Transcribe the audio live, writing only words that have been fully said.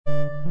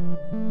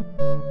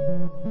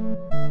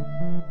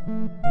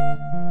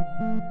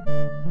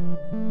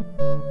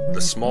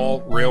the small,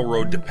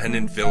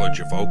 railroad-dependent village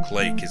of Oak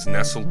Lake is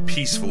nestled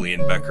peacefully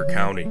in Becker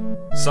County.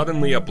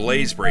 Suddenly, a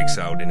blaze breaks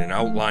out in an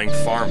outlying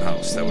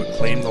farmhouse that would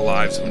claim the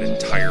lives of an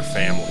entire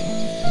family.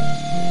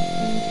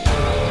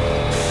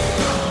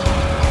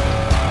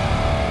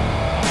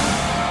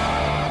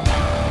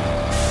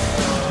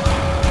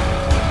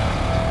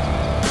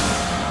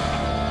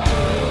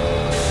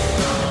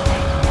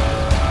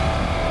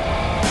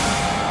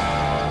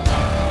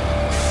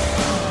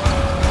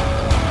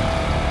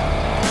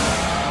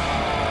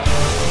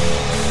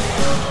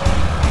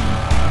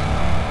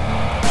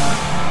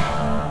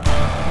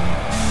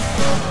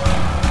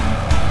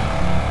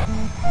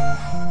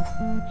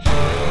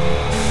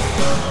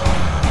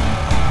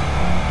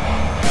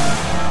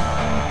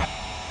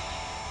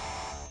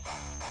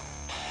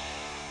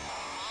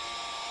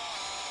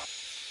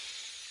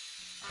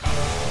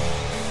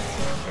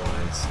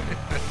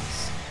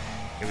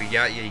 We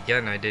got you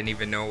again. I didn't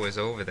even know it was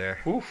over there.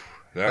 Oof,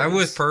 that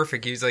was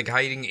perfect. He was like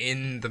hiding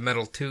in the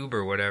metal tube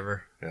or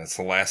whatever. That's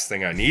the last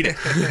thing I needed.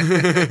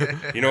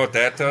 You know what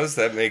that does?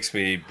 That makes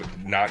me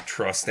not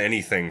trust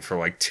anything for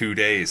like 2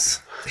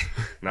 days.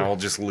 Now I'll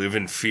just live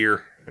in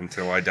fear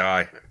until I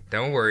die.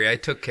 Don't worry, I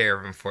took care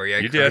of him for you.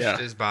 I crushed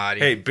his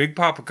body. Hey, Big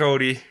Papa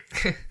Cody,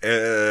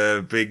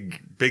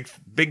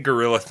 big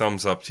gorilla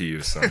thumbs up to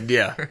you, son.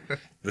 Yeah.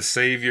 The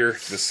savior,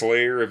 the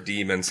slayer of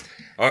demons.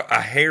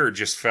 A hair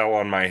just fell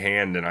on my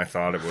hand, and I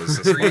thought it was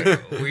a spider.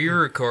 Were you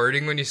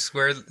recording when you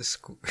screamed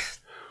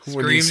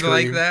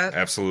like that?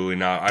 Absolutely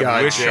not. God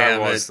I wish I damn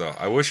was, it. though.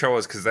 I wish I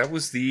was, because that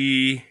was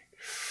the...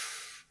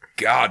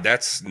 God,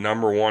 that's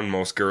number one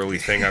most girly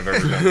thing I've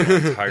ever done in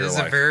my entire It was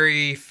life. a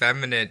very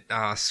feminine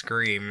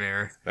scream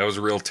there. That was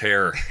a real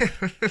terror.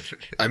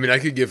 I mean, I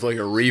could give like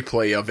a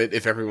replay of it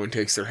if everyone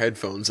takes their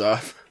headphones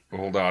off.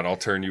 Hold on, I'll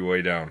turn you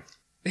way down.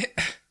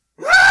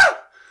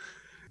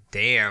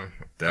 Damn.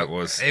 That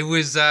was... It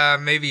was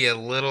maybe a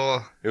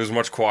little... It was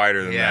much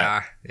quieter than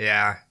that.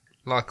 Yeah.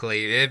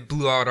 Luckily, it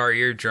blew out our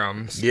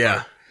eardrums.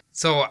 Yeah.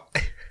 So,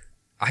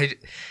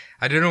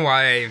 I don't know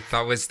why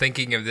I was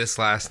thinking of this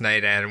last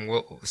night, Adam.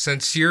 Well,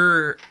 since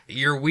your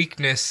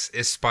weakness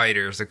is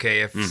spiders,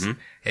 okay?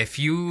 If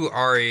you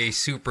are a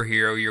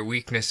superhero, your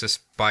weakness is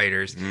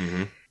spiders.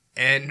 Mm-hmm.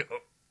 And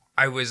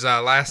I was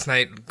last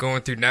night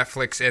going through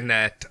Netflix, and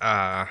that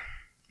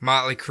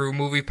Motley Crue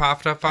movie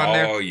popped up on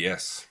there. Oh,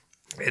 yes.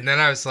 And then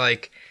I was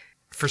like,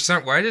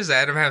 why does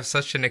Adam have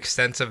such an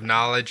extensive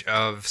knowledge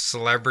of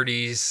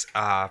celebrities'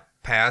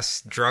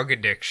 past drug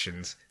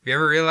addictions? Have you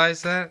ever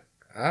realized that?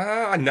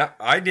 No,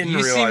 I didn't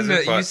realize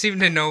it, but... You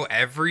seem to know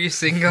every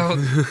single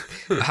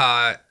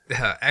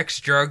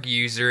ex-drug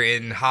user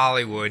in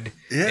Hollywood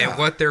and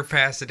what their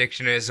past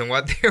addiction is and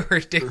what they were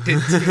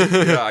addicted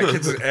to. Yeah, I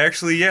could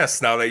actually,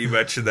 yes, now that you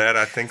mentioned that,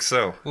 I think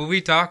so. We'll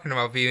be talking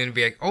about being and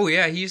be like, oh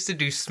yeah, he used to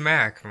do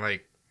smack. I'm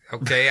like,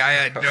 okay, I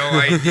had no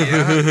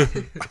idea.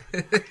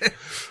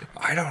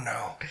 I don't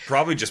know.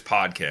 Probably just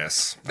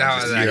podcasts.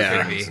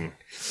 That could be.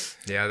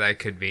 Yeah, that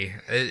could be.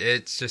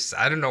 It's just,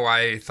 I don't know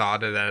why I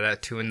thought of that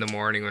at 2 a.m.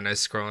 when I was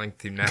scrolling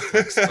through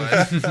Netflix.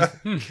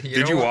 But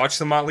Did you watch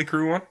the Motley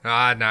Crue one?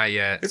 Not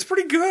yet. It's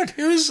pretty good.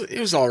 It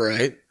was all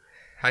right.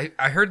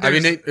 I heard. I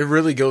mean, it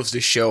really goes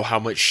to show how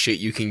much shit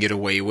you can get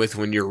away with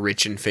when you're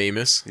rich and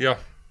famous. Yeah.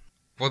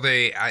 Well,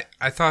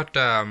 I thought,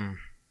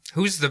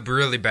 who's the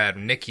really bad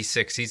one? Nikki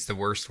Sixx, he's the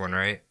worst one,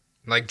 right?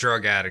 Like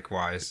drug addict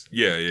wise.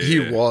 Yeah. He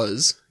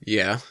was,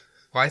 yeah.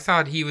 Well, I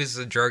thought he was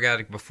a drug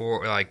addict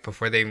before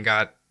they even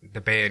got the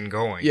band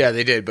going. Yeah,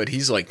 they did, but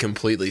he's like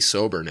completely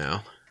sober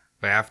now.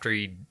 But after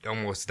he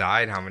almost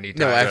died, how many times?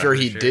 No, after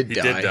he did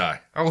die. He did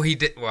die. Oh, he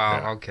did?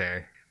 Well,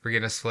 okay. We're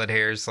gonna split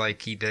hairs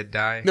like he did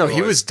die? No,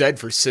 he was dead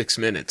for 6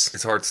 minutes.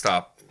 His heart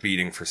stopped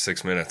beating for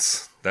 6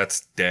 minutes.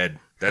 That's dead.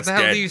 That's dead. How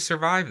the hell dead. do you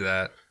survive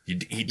that? He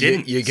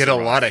didn't. You get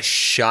survive. a lot of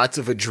shots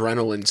of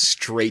adrenaline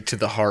straight to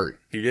the heart.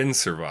 He didn't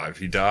survive.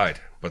 He died.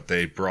 But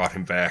they brought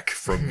him back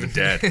from the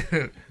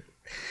dead.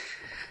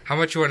 How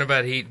much you want to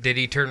bet did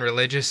he turn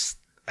religious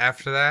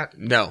after that?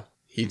 No,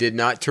 he did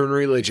not turn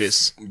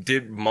religious.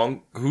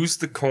 Who's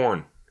the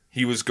Corn?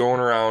 He was going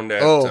around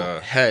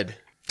at... Head.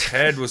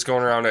 Ted was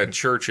going around at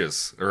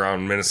churches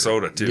around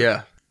Minnesota, too.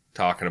 Yeah.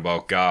 Talking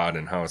about God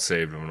and how it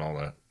saved him and all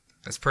that.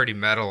 That's pretty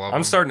metal of him.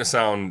 I'm starting to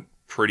sound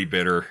pretty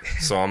bitter,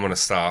 so I'm going to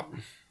stop.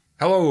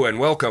 Hello, and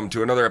welcome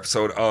to another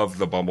episode of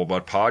the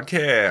Bumblebutt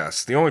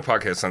Podcast, the only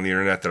podcast on the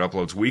internet that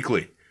uploads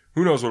weekly.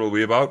 Who knows what it'll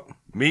be about?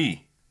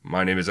 Me.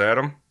 My name is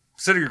Adam.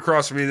 Sitting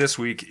across from me this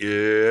week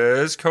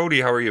is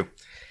Cody. How are you?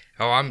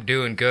 Oh, I'm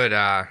doing good.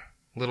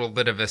 Little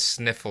bit of a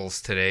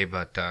sniffles today,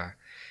 but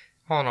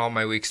all in all,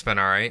 my week's been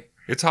all right.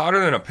 It's hotter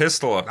than a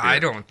pistol up here. I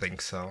don't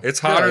think so. It's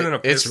hotter than a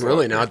pistol. It's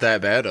really not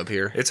that bad up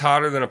here. It's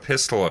hotter than a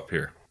pistol up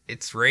here.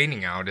 It's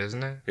raining out,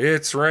 isn't it?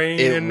 It's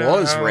raining. It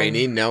was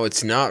raining. Now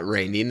it's not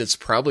raining. It's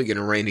probably going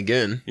to rain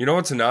again. You know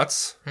what's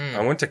nuts?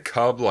 I went to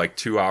Cub like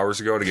 2 hours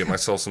ago to get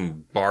myself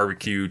some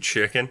barbecue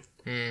chicken.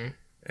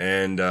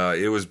 And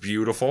it was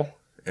beautiful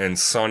and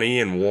sunny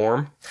and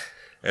warm.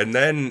 And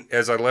then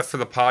as I left for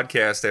the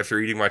podcast after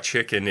eating my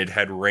chicken, it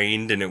had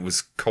rained and it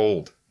was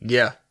cold.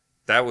 Yeah.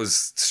 That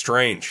was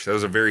strange. That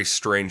was a very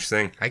strange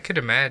thing. I could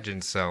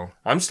imagine so.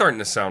 I'm starting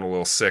to sound a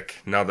little sick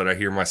now that I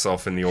hear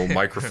myself in the old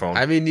microphone.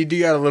 I mean, you do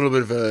got a little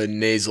bit of a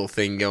nasal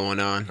thing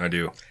going on. I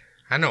do.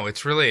 I know,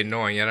 it's really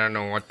annoying. I don't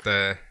know what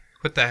the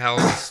hell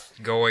is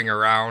going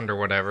around or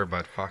whatever,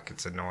 but fuck,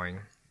 it's annoying.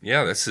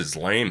 Yeah, this is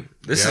lame.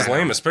 This is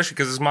lame, especially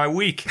because it's my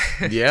week.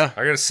 Yeah.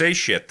 I gotta say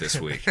shit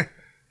this week.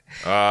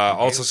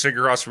 Also, sitting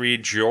across from me,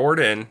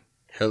 Jordan.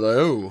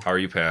 Hello. How are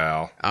you,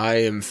 pal? I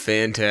am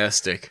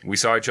fantastic. We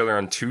saw each other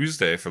on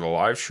Tuesday for the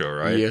live show,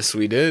 right? Yes,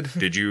 we did.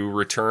 Did you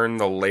return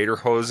the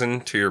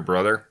lederhosen to your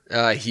brother?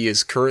 He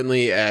is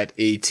currently at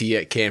AT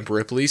at Camp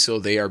Ripley, so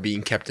they are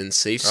being kept in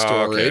safe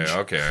storage.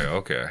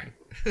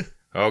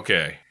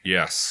 Okay.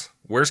 Yes.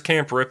 Where's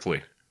Camp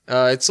Ripley?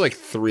 It's like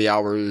 3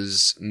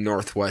 hours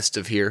northwest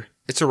of here.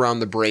 It's around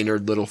the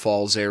Brainerd Little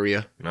Falls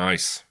area.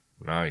 Nice.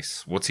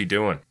 What's he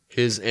doing?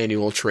 His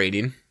annual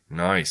training.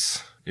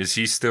 Nice. Is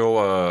he still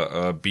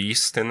a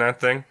beast in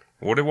that thing?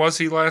 What was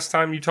he last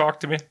time you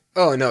talked to me?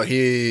 Oh, no,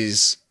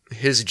 his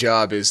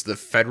job is the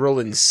Federal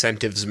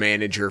Incentives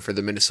Manager for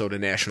the Minnesota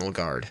National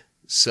Guard.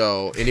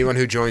 So anyone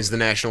who joins the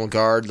National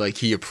Guard, like,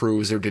 he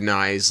approves or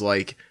denies,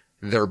 like,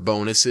 their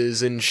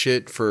bonuses and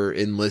shit for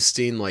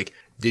enlisting. Like,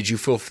 did you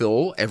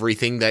fulfill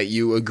everything that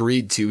you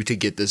agreed to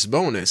get this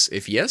bonus?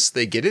 If yes,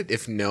 they get it.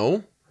 If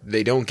no,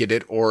 they don't get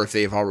it. Or if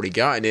they've already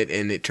gotten it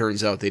and it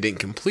turns out they didn't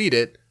complete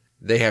it,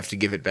 they have to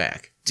give it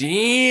back.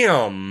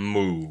 Damn,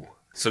 moo.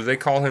 So do they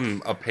call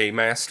him a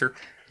paymaster?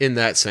 In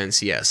that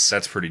sense, yes.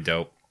 That's pretty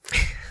dope.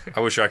 I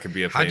wish I could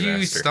be a paymaster. How do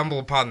you stumble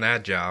upon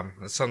that job?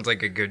 That sounds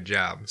like a good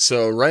job.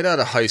 So right out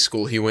of high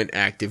school, he went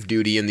active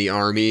duty in the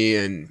Army,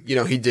 and,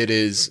 he did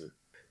his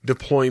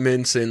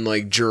deployments in,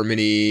 like,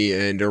 Germany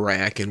and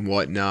Iraq and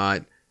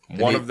whatnot.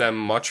 One of them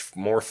much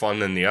more fun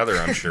than the other,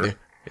 I'm sure.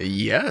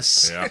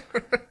 Yes. Yeah.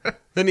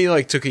 Then he,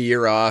 like, took a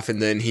year off, and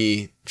then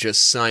he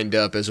just signed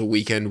up as a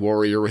weekend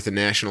warrior with the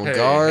National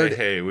Guard.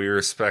 Hey, we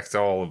respect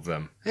all of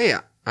them. Hey,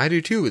 I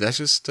do too. That's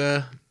just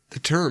the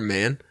term,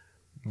 man.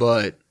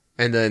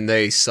 And then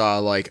they saw,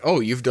 like, oh,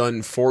 you've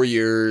done 4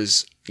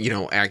 years,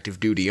 active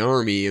duty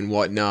Army and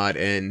whatnot,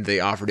 and they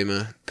offered him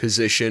a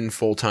position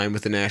full-time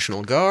with the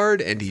National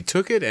Guard, and he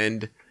took it,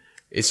 and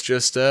it's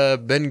just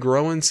been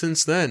growing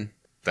since then.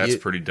 That's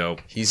pretty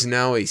dope. He's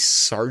now a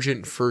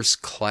sergeant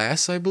first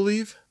class, I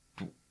believe.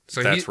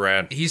 So that's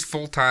rad. He's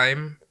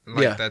full-time?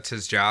 Like, that's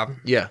his job?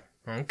 Yeah.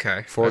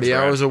 Okay. 40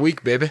 hours a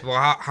week, baby.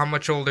 Well, how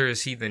much older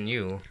is he than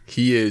you?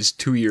 He is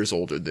 2 years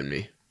older than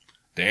me.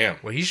 Damn.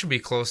 Well, he should be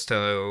close to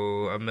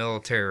a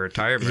military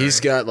retirement.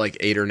 He's got like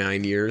 8 or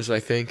 9 years, I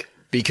think,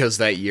 because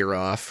that year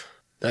off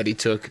that he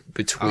took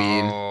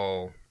between.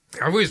 Oh,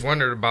 I always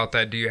wondered about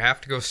that. Do you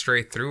have to go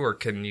straight through, or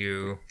can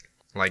you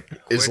quit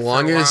as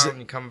long for a as while and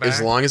you come back?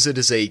 as long as it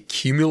is a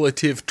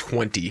cumulative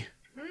 20.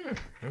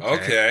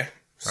 Okay.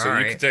 So All you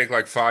right. can take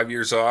like 5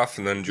 years off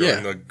and then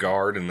join the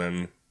Guard, and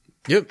then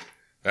Yep.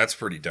 that's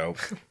pretty dope.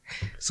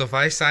 So if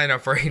I sign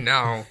up right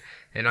now,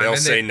 and They'll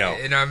say no.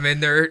 and I'm in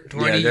there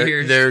 20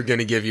 years, They're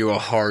gonna give you a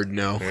hard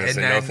no. They're gonna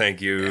say, no,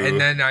 thank you. and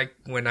then I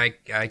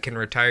can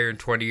retire in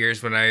 20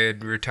 years when I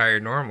retire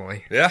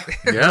normally. Yeah.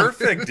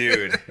 Perfect,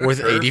 dude. With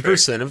Perfect.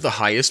 80% of the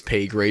highest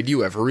pay grade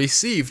you ever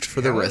received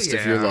for the Hell rest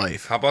of your yeah.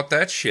 life. How about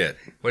that shit?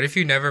 What if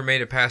you never made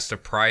it past a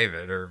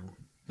private or?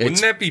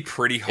 Wouldn't that be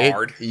pretty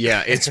hard?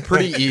 It's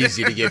pretty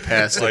easy to get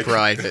past the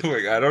private.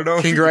 Like, I don't know.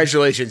 if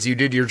Congratulations, you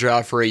did your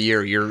job for a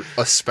year. You're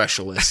a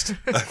specialist.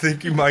 I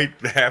think you might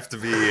have to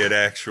be an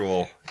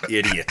actual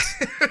idiot.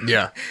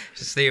 Yeah.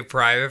 Just stay a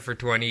private for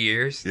 20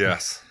 years.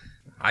 Yes.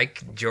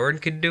 Jordan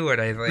could do it,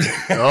 I think.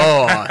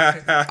 Oh,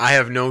 I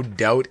have no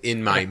doubt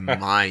in my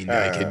mind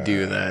I could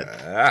do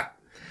that.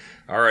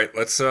 All right,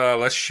 let's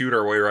shoot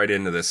our way right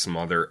into this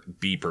mother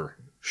beeper,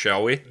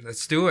 shall we?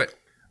 Let's do it.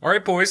 All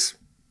right, boys.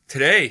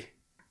 Today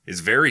is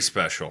very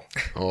special.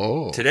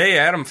 Oh. Today,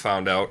 Adam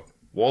found out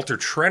Walter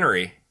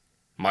Trenery,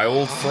 my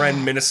old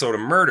friend Minnesota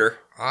Murder,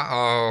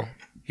 Uh-oh.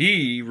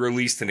 he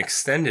released an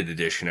extended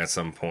edition at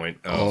some point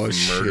of Oh,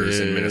 Murders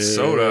in shit.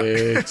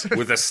 Minnesota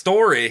with a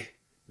story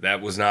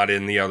that was not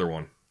in the other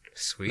one.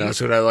 Sweet.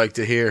 That's what I like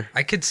to hear.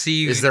 I could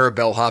see Is there a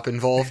bellhop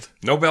involved?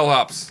 No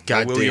bellhops.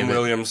 God No William damn it.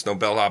 Williams. No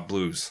bellhop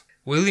blues.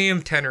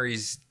 William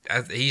Tenery's.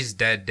 He's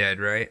dead,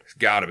 right?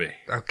 Gotta be.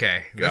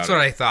 Okay, Got that's it.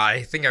 what I thought.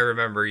 I think I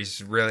remember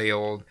he's really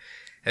old.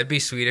 It'd be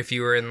sweet if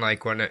you were in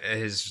like one of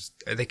his.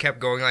 They kept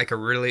going like a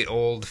really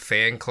old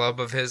fan club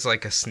of his,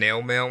 like a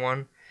snail mail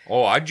one.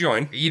 Oh, I'd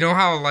join. You know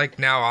how like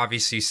now,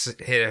 obviously,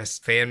 you hit a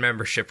fan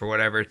membership or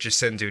whatever, it just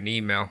sends you an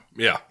email.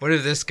 Yeah. What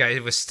if this guy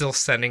was still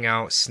sending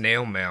out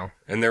snail mail?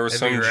 And there were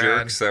That'd be some rad.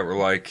 jerks that were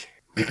like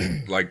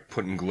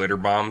putting glitter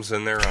bombs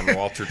in there on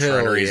Walter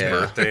Hell Trenery's yeah.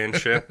 birthday and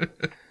shit.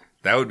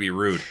 That would be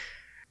rude.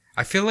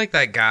 I feel like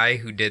that guy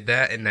who did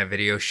that in that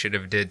video should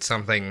have did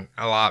something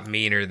a lot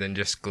meaner than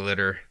just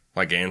glitter.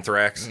 Like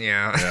anthrax.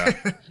 Yeah.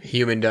 Yeah.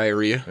 Human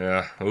diarrhea.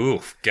 Yeah.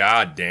 Oof.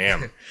 God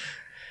damn.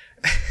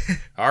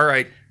 All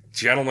right,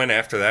 gentlemen,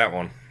 after that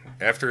one.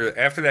 After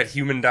that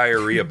human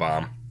diarrhea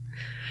bomb,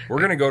 we're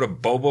going to go to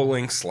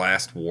Bobolink's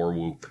last war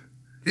whoop.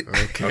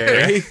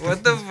 Okay.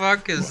 What the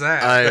fuck is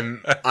that?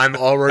 I'm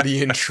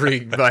already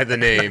intrigued by the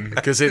name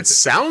because it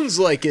sounds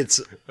like it's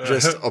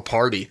just a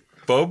party.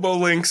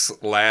 Bobolink's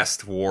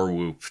last war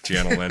whoop,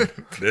 gentlemen.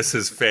 This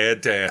is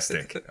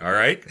fantastic. All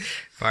right?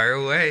 Fire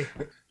away.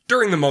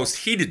 During the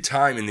most heated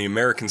time in the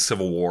American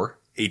Civil War,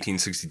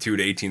 1862 to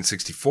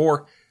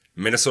 1864,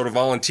 Minnesota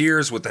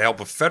volunteers, with the help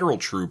of federal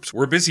troops,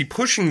 were busy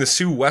pushing the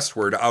Sioux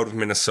westward out of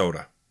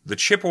Minnesota. The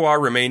Chippewa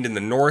remained in the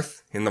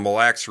north, in the Mille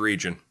Lacs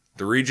region,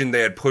 the region they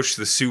had pushed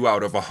the Sioux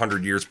out of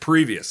 100 years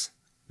previous.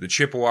 The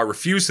Chippewa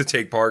refused to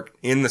take part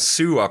in the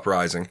Sioux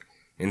uprising,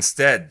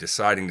 instead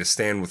deciding to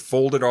stand with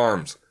folded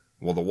arms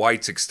while the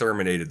whites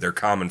exterminated their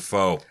common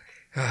foe.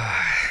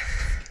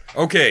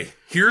 Okay,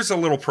 here's a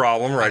little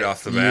problem right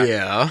off the bat.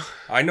 Yeah.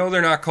 I know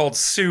they're not called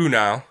Sioux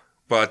now,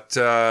 but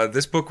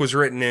this book was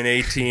written in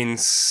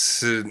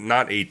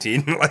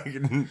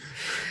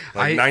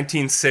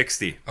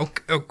 1960.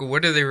 Okay,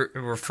 what do they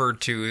refer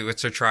to?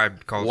 What's their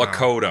tribe called?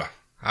 Lakota.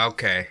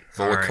 Okay.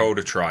 The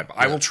Lakota tribe.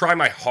 I will try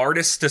my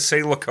hardest to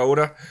say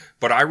Lakota,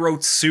 but I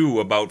wrote Sioux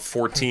about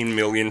 14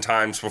 million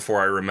times before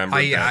I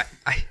remembered that.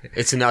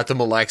 It's not the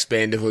Mille Lacs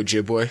Band of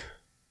Ojibwe.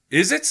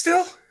 Is it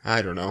still?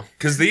 I don't know.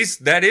 Because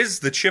that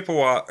is the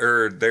Chippewa,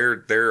 or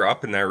they're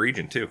up in that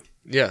region too.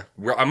 Yeah.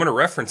 I'm going to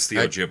reference the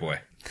Ojibwe.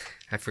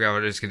 I forgot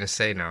what I was going to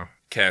say now.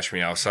 Cash me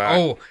outside.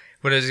 Oh,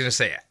 what I was going to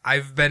say.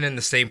 I've been in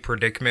the same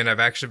predicament. I've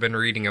actually been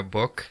reading a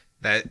book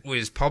that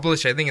was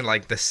published, I think, in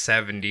like the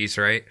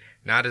 70s, right?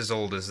 Not as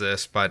old as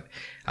this, but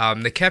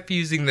they kept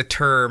using the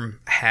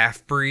term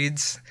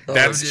half-breeds.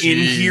 That's in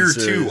here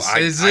too.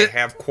 Is I it?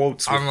 have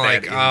quotes with I'm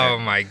like, that in oh there.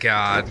 My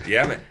God.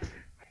 Yeah, man.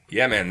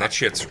 Yeah, man, that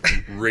shit's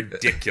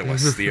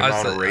ridiculous, the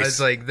amount of race. I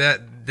was like,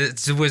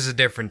 this was a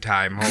different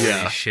time.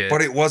 Holy shit.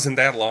 But it wasn't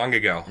that long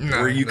ago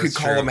where you could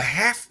call them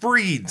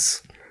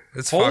half-breeds.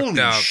 That's Holy fucked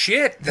up.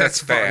 shit,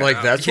 that's bad.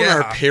 Like, that's when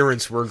our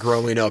parents were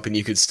growing up and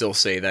you could still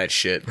say that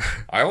shit.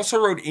 I also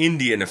wrote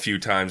Indian a few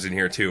times in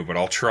here too, but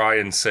I'll try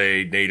and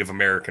say Native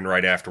American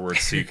right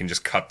afterwards so you can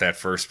just cut that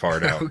first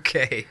part out.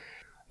 Okay.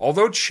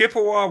 Although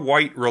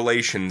Chippewa-white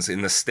relations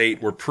in the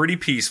state were pretty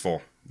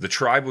peaceful, the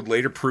tribe would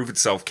later prove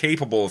itself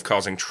capable of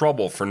causing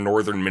trouble for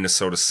northern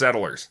Minnesota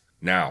settlers.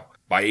 Now,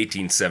 by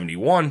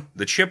 1871,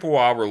 the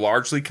Chippewa were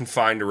largely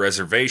confined to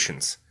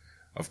reservations.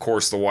 Of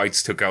course, the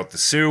whites took out the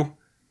Sioux,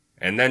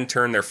 and then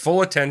turned their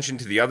full attention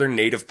to the other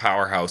native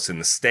powerhouse in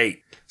the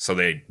state. So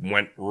they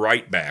went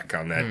right back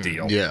on that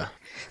deal. Yeah.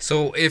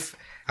 So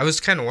I was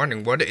kind of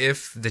wondering, what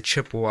if the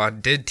Chippewa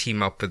did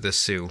team up with the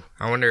Sioux?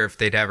 I wonder if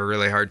they'd have a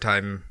really hard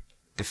time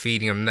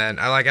defeating them then.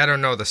 I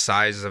don't know the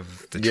size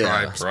of the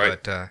tribes, right.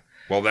 but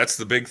well, that's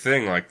the big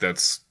thing. Like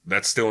that's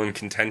still in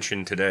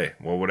contention today.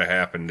 What would have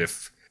happened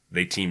if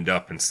they teamed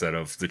up instead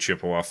of the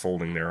Chippewa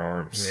folding their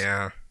arms?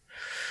 Yeah.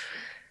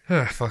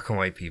 Fucking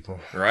white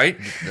people. Right?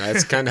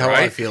 That's kind of how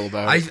I feel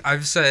about it.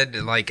 I've said,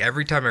 like,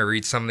 every time I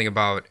read something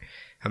about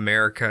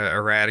America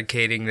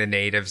eradicating the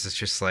natives, it's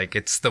just like,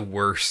 it's the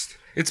worst.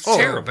 It's so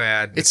terrible.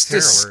 bad. It's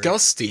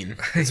disgusting.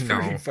 It's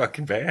pretty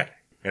fucking bad.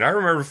 And I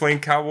remember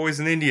playing Cowboys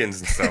and Indians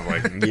and stuff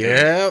like that.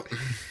 Yep.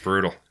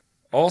 Brutal.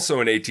 Also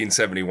in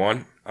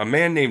 1871, a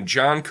man named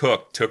John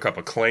Cook took up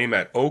a claim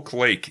at Oak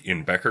Lake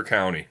in Becker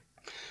County.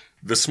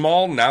 The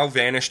small, now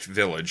vanished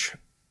village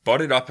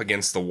butted up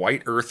against the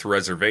White Earth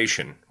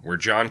Reservation, where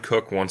John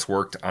Cook once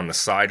worked on the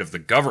side of the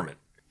government.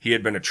 He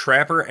had been a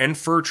trapper and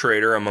fur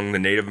trader among the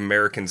Native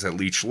Americans at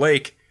Leech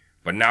Lake,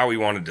 but now he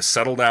wanted to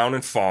settle down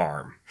and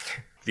farm.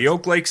 The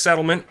Oak Lake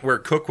settlement, where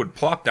Cook would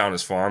plop down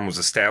his farm, was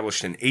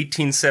established in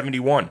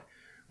 1871,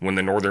 when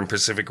the Northern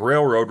Pacific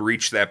Railroad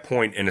reached that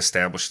point and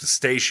established a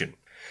station.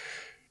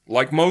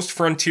 Like most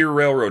frontier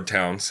railroad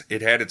towns,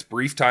 it had its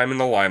brief time in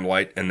the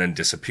limelight and then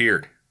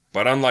disappeared.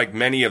 But unlike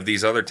many of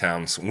these other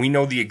towns, we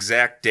know the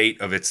exact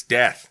date of its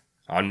death.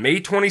 On May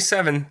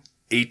 27,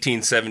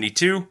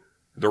 1872,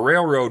 the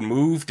railroad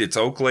moved its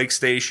Oak Lake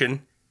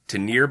station to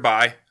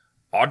nearby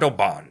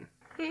Audubon,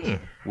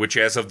 which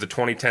as of the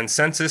 2010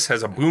 census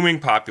has a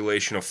booming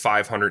population of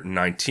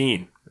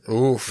 519.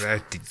 Oof.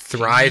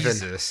 Thriving.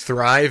 Jesus.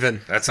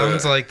 Thriving. That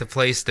sounds like the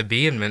place to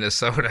be in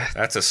Minnesota.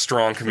 That's a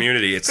strong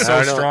community. It's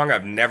so strong,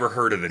 I've never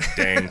heard of the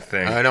dang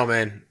thing. I know,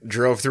 man.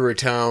 Drove through a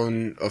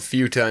town a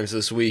few times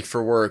this week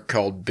for work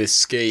called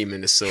Biscay,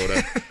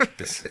 Minnesota.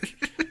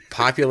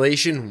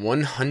 Population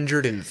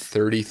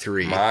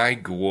 133. My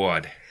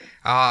God.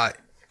 I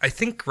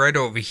think right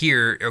over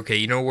here, okay,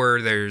 you know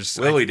where there's...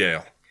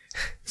 Lilydale.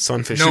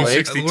 Sunfish No,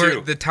 Lake?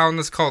 62. the town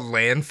that's called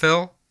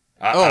Landfill.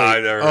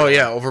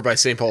 Yeah, over by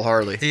St. Paul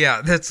Harley.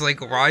 Yeah, that's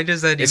like, why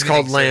does that It's even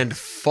called exist?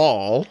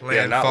 Landfall.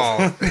 Landfall.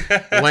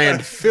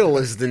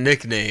 Landfill is the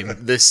nickname.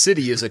 The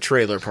city is a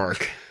trailer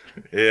park.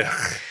 Yeah.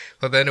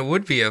 Well, then it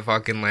would be a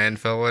fucking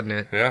landfill, wouldn't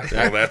it? Yeah,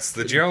 well, that's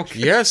the joke.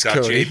 Yes, Got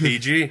Cody.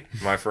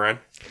 JPG, my friend.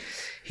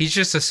 He's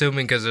just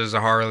assuming because there's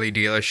a Harley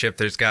dealership,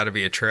 there's got to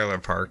be a trailer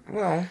park.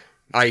 Well,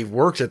 I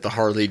worked at the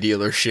Harley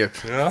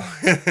dealership.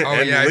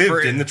 and yeah,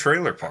 lived in the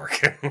trailer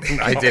park.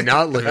 I did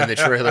not live in the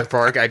trailer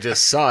park. I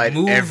just saw it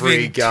every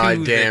Moving to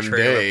goddamn the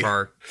trailer day.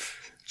 park.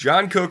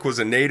 John Cook was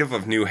a native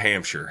of New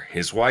Hampshire.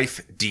 His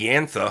wife,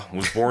 Diantha,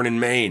 was born in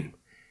Maine.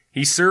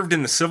 He served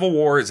in the Civil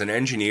War as an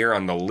engineer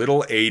on the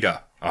Little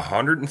Ada, a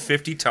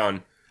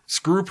 150-ton,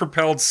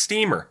 screw-propelled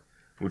steamer,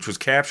 which was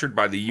captured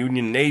by the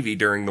Union Navy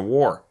during the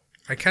war.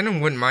 I kind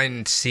of wouldn't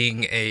mind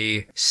seeing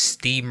a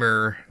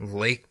steamer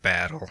lake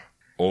battle.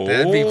 Oh.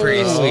 That'd be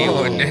pretty sweet,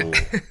 wouldn't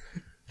it?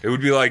 It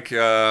would be like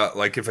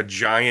if a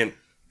giant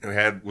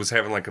was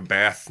having like a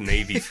Bath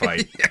Navy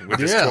fight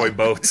with his toy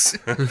boats.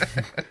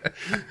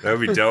 That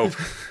would be dope.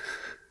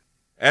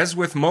 As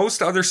with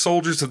most other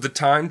soldiers of the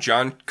time,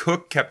 John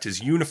Cook kept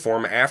his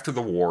uniform after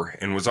the war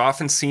and was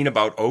often seen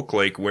about Oak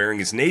Lake wearing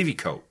his Navy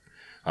coat,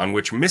 on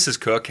which Mrs.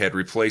 Cook had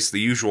replaced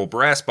the usual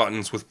brass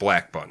buttons with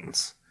black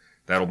buttons.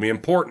 That'll be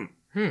important.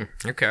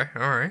 Okay,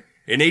 all right.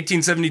 In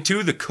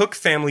 1872, the Cook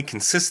family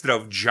consisted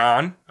of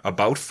John,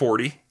 about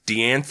 40,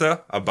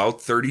 Diantha,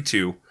 about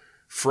 32,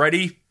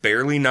 Freddie,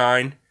 barely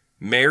 9,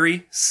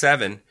 Mary,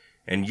 7,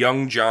 and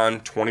young John,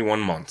 21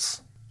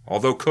 months.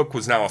 Although Cook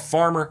was now a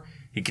farmer,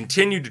 he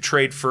continued to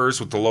trade furs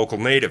with the local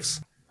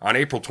natives. On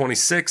April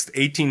 26,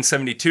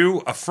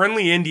 1872, a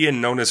friendly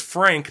Indian known as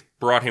Frank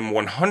brought him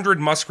 100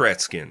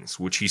 muskrat skins,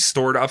 which he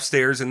stored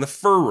upstairs in the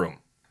fur room.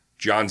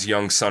 John's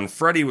young son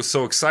Freddie was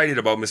so excited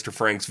about Mr.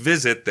 Frank's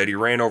visit that he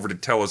ran over to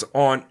tell his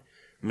aunt,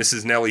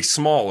 Mrs. Nellie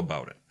Small,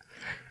 about it.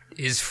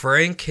 Is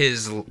Frank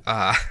his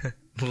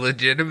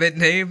legitimate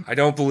name? I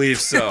don't believe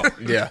so.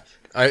 Yeah.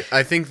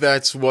 I think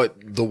that's what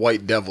the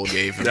White Devil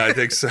gave him. I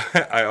think so.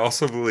 I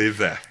also believe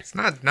that. It's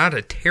not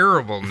a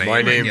terrible name.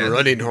 My name,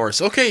 Running Horse.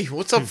 Okay,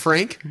 what's up,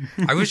 Frank?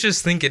 I was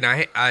just thinking,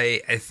 I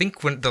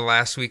think when the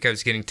last week I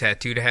was getting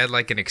tattooed, I had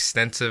like an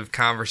extensive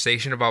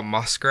conversation about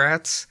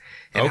muskrats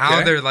and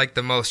how they're like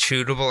the most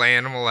shootable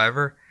animal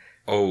ever.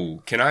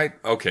 Oh, can I?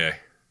 Okay.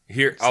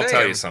 Here, I'll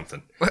tell you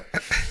something.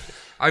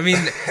 I mean,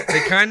 they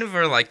kind of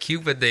are like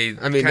cute, but they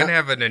kind of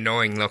have an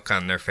annoying look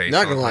on their face.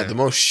 Not gonna lie, the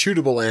most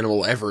shootable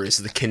animal ever is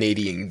the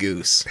Canadian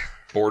goose.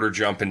 Border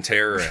jumping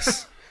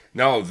terrorists.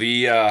 No,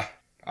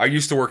 I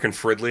used to work in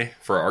Fridley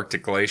for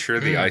Arctic Glacier,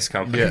 the ice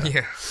company.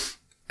 Yeah.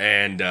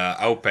 And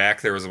out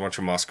back, there was a bunch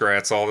of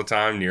muskrats all the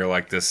time near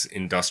like this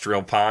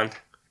industrial pond.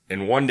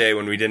 And one day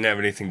when we didn't have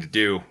anything to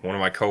do, one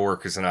of my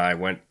coworkers and I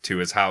went to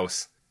his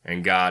house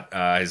and got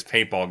his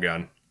paintball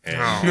gun. And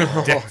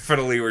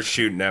definitely were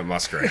shooting at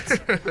muskrats.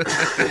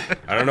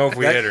 I don't know if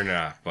we did or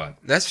not, but...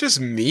 That's just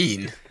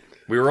mean.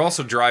 We were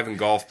also driving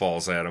golf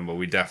balls at them, but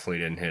we definitely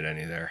didn't hit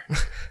any there.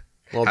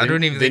 Well,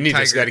 then you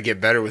just got to get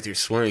better with your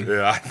swing.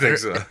 Yeah, I think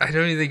so. I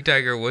don't even think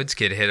Tiger Woods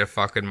could hit a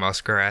fucking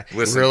muskrat.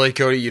 Listen, really,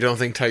 Cody? You don't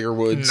think Tiger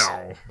Woods?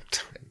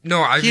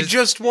 No, he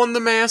just won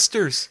the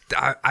Masters.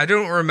 I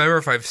don't remember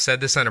if I've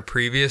said this on a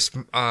previous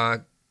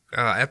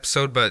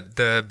episode, but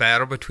the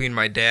battle between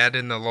my dad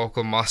and the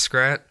local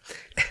muskrat...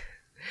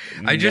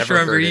 I just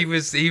remember he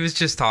was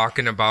just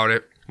talking about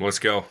it. Let's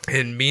go.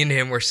 And me and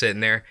him were sitting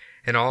there,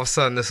 and all of a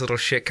sudden this little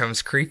shit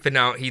comes creeping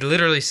out. He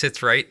literally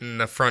sits right in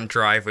the front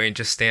driveway and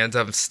just stands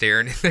up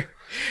staring in there.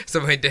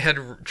 So my dad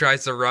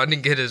tries to run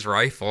and get his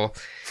rifle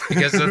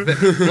because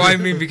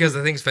because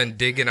the thing's been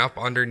digging up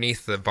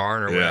underneath the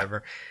barn or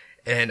whatever.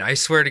 And I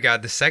swear to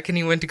God, the second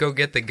he went to go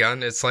get the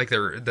gun, it's like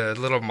the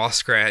little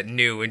muskrat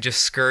knew and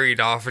just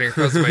scurried off. And here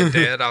comes my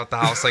dad out the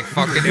house like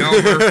fucking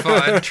Elmer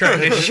Fudd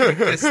trying to shoot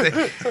this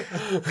thing.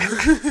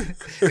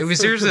 It was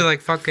seriously like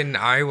fucking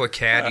Iowa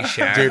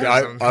Caddyshack. Dude,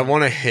 I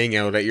want to hang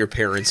out at your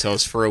parents'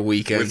 house for a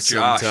weekend with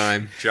Josh.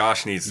 sometime.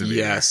 Josh needs to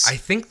be there. I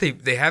think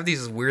they have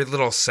these weird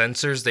little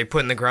sensors they put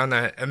in the ground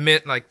that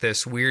emit like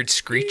this weird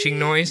screeching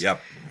noise. Yep.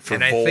 For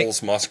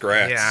voles,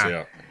 muskrats.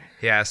 Yeah.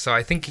 Yeah, so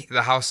I think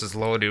the house is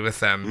loaded with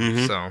them.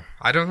 Mm-hmm. So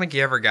I don't think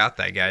he ever got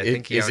that guy. I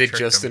think he is it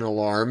just an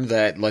alarm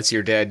that lets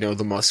your dad know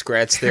the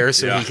muskrat's there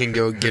so he can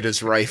go get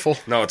his rifle?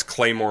 No, it's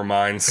Claymore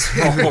mines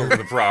all over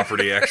the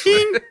property,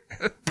 actually.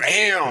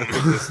 Bam!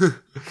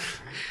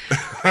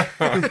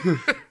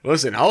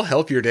 Listen, I'll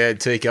help your dad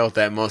take out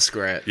that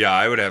muskrat. Yeah,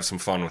 I would have some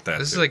fun with that.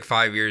 This is like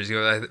 5 years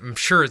ago. I'm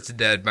sure it's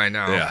dead by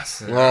now.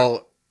 Yes.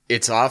 Well,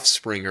 its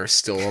offspring are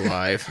still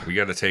alive. We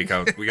got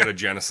to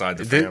genocide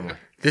the family.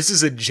 This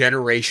is a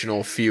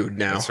generational feud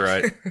now. That's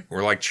right.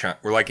 We're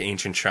like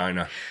ancient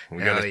China. We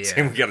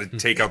gotta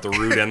take out the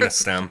root and the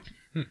stem.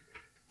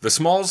 The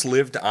Smalls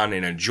lived on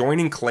an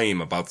adjoining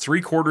claim about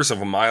 3/4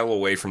 of a mile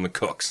away from the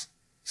Cooks.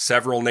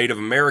 Several Native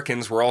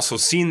Americans were also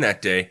seen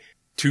that day.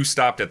 2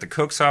 stopped at the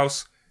Cook's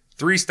house,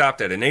 3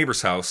 stopped at a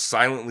neighbor's house,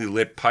 silently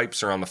lit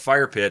pipes around the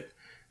fire pit,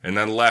 and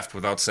then left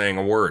without saying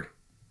a word.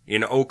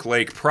 In Oak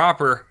Lake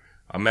proper,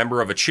 a member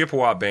of a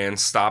Chippewa band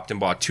stopped and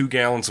bought 2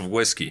 gallons of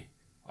whiskey.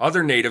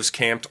 Other natives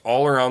camped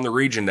all around the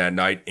region that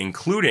night,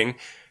 including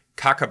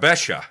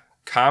Kakabesha,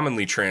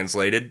 commonly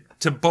translated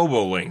to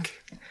Bobolink.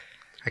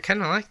 I kind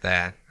of like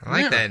that. I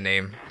like that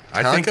name.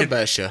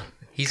 Kakabesha.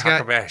 He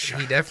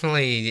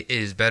definitely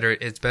is better.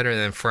 It's better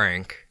than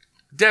Frank.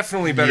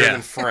 Definitely better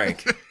than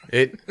Frank.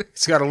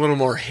 It's got a little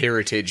more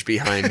heritage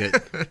behind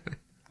it.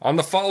 On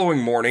the following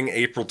morning,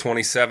 April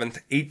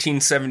 27th,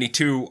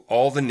 1872,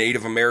 all the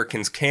Native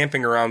Americans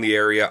camping around the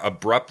area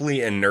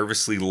abruptly and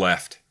nervously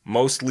left.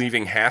 Most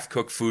leaving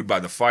half-cooked food by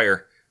the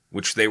fire,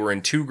 which they were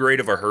in too great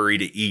of a hurry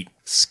to eat.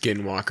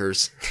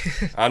 Skinwalkers.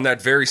 On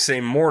that very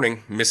same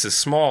morning, Mrs.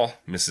 Small,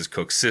 Mrs.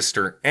 Cook's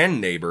sister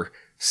and neighbor,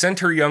 sent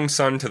her young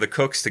son to the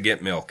cook's to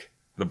get milk.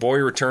 The boy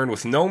returned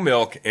with no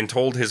milk and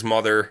told his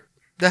mother,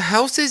 "The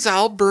house is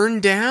all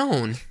burned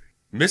down."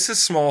 Mrs.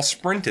 Small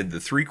sprinted the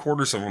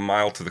 3/4 of a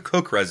mile to the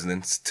Cook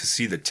residence to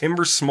see the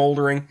timbers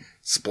smoldering,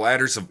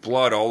 splatters of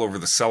blood all over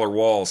the cellar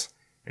walls,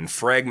 and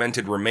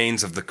fragmented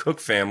remains of the Cook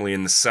family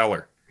in the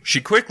cellar. She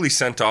quickly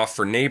sent off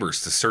for neighbors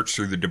to search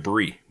through the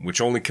debris,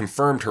 which only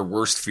confirmed her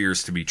worst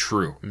fears to be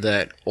true.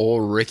 That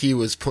old Ricky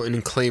was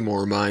putting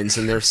claymore mines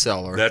in their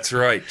cellar. That's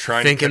right,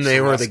 thinking they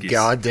were the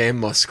goddamn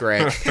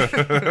muskrat.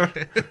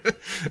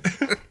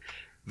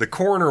 The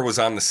coroner was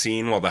on the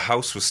scene while the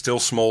house was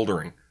still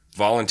smoldering.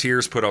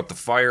 Volunteers put out the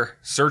fire,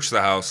 searched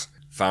the house,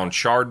 found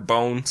charred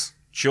bones,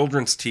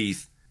 children's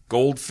teeth,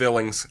 gold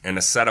fillings, and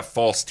a set of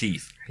false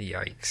teeth.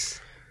 Yikes.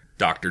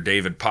 Dr.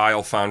 David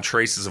Pyle found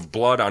traces of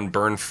blood on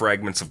burned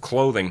fragments of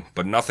clothing,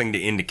 but nothing to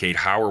indicate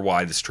how or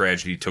why this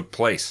tragedy took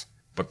place.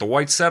 But the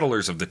white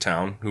settlers of the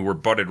town, who were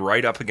butted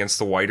right up against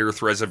the White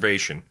Earth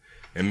Reservation,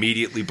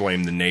 immediately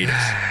blamed the natives.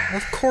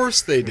 Of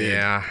course they did.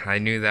 Yeah, I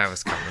knew that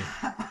was coming.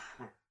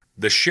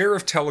 The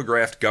sheriff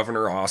telegraphed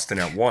Governor Austin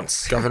at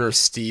once. Governor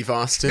Steve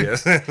Austin?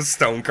 Yes,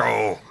 Stone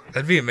Cold.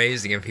 That'd be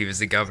amazing if he was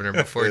the governor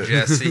before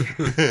Jesse.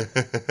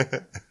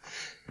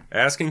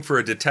 Asking for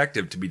a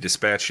detective to be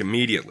dispatched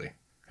immediately.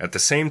 At the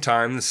same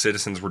time, the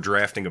citizens were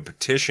drafting a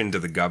petition to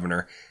the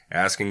governor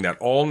asking that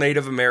all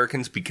Native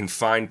Americans be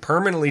confined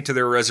permanently to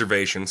their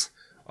reservations.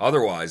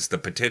 Otherwise, the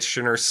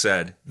petitioner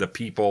said, the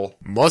people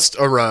must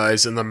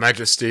arise in the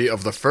majesty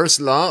of the first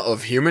law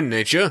of human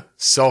nature,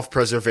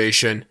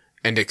 self-preservation,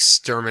 and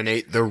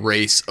exterminate the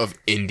race of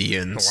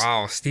Indians.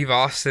 Wow, Steve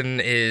Austin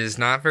is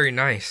not very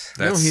nice.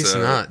 No, he's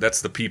not.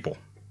 That's the people.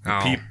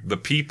 Oh. The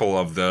people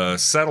of the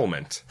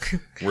settlement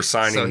were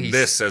signing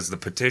this as the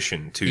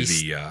petition to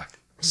the...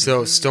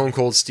 So Stone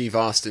Cold Steve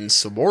Austin's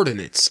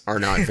subordinates are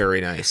not very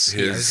nice.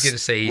 I was going to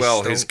say...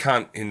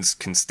 his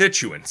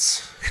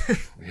constituents.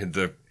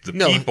 the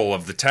people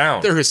of the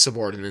town. They're his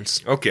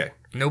subordinates. Okay.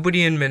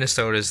 Nobody in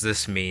Minnesota is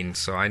this mean,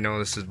 so I know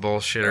this is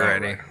bullshit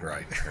already.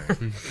 Right.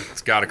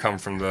 It's got to come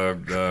from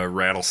the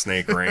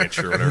Rattlesnake Ranch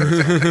or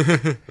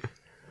whatever.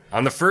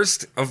 On the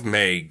 1st of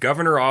May,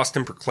 Governor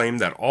Austin proclaimed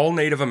that all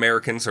Native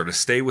Americans are to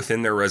stay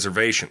within their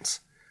reservations.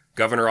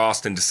 Governor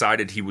Austin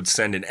decided he would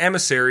send an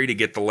emissary to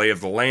get the lay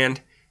of the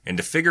land and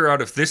to figure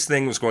out if this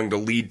thing was going to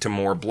lead to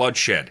more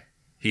bloodshed.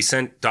 He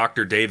sent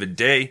Dr. David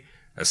Day,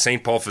 a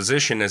St. Paul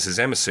physician, as his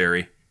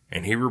emissary,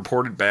 and he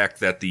reported back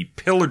that the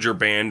Pillager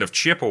Band of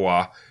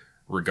Chippewa,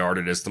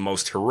 regarded as the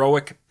most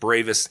heroic,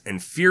 bravest,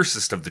 and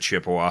fiercest of the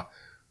Chippewa,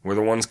 were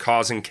the ones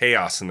causing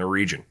chaos in the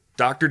region.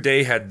 Dr.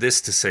 Day had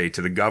this to say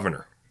to the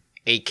governor.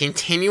 A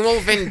continual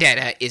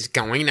vendetta is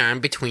going on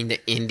between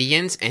the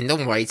Indians and the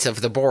whites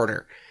of the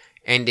border,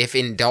 and if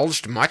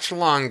indulged much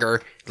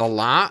longer, the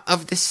law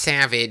of the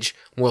savage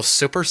will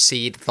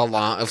supersede the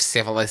law of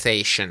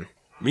civilization.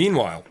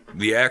 Meanwhile,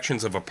 the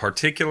actions of a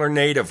particular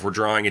native were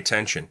drawing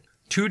attention.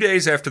 2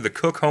 days after the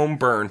Cook home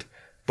burned,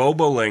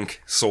 Bobolink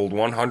sold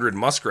 100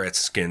 muskrat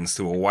skins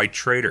to a white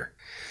trader.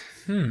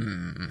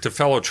 To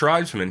fellow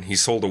tribesmen, he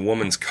sold a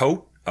woman's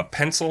coat, a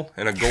pencil,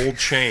 and a gold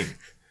chain.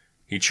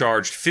 He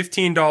charged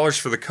 $15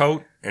 for the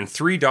coat and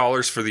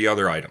 $3 for the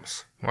other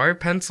items. Why are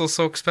pencils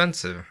so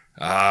expensive?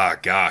 Ah,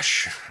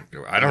 gosh.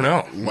 I don't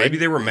know. Maybe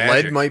they were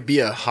magic. Lead might be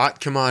a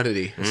hot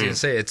commodity. I was going to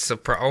say,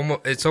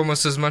 it's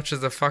almost as much as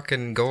the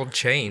fucking gold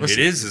chain. It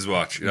is as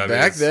much.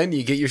 Back then,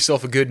 you get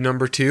yourself a good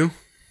number 2.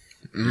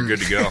 You're good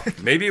to go.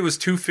 Maybe it was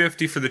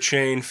 $2.50 for the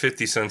chain,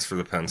 50 cents for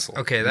the pencil.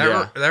 Okay,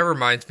 that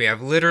reminds me.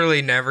 I've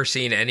literally never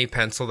seen any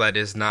pencil that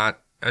is not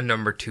a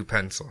number 2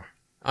 pencil.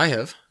 I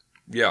have.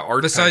 Yeah,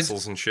 art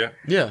pencils and shit.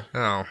 Yeah.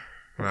 Oh,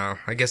 well,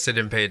 I guess I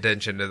didn't pay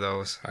attention to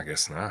those. I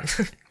guess not.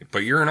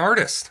 But you're an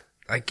artist.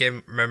 I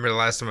can't remember the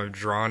last time I've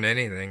drawn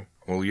anything.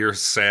 Well, you're a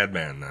sad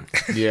man then.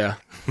 Yeah.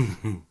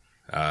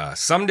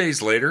 Some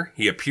days later,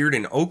 he appeared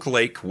in Oak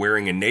Lake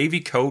wearing a navy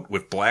coat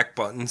with black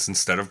buttons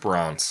instead of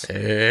bronze.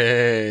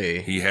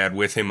 Hey. He had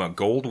with him a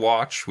gold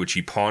watch, which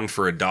he pawned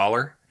for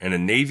 $1, and a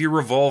navy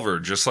revolver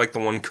just like the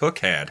one Cook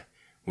had,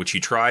 which he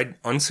tried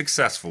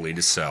unsuccessfully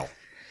to sell.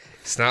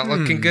 It's not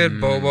looking good,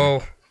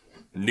 Bobo.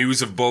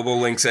 News of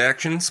Bobolink's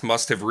actions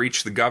must have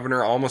reached the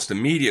governor almost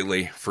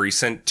immediately, for he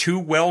sent 2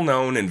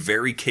 well-known and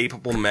very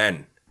capable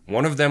men.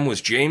 One of them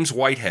was James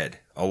Whitehead,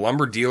 a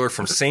lumber dealer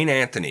from St.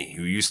 Anthony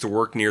who used to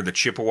work near the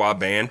Chippewa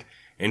Band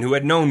and who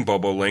had known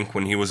Bobolink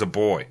when he was a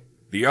boy.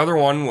 The other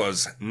one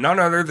was none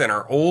other than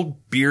our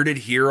old bearded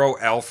hero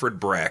Alfred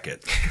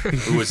Brackett,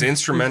 who was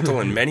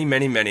instrumental in many,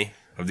 many, many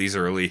of these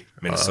early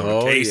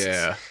Minnesota cases.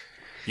 Yeah.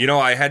 You know,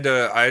 I had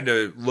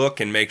to look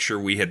and make sure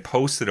we had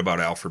posted about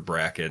Alfred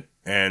Brackett,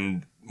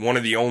 and one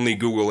of the only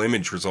Google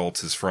image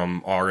results is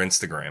from our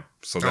Instagram.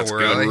 So that's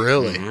really? good.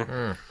 Really?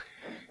 Mm-hmm.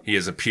 He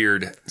has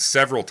appeared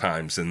several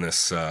times in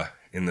this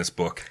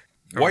book.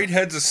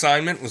 Whitehead's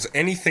assignment was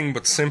anything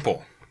but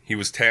simple. he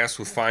was tasked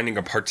with finding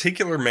a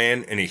particular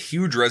man in a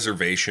huge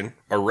reservation,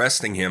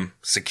 arresting him,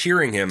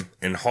 securing him,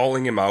 and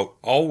hauling him out,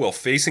 all while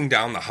facing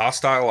down the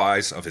hostile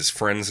eyes of his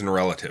friends and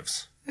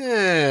relatives.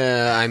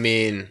 I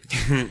mean,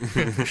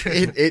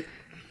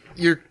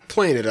 you're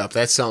playing it up.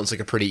 That sounds like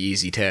a pretty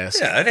easy task.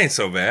 Yeah, that ain't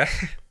so bad.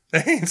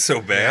 That ain't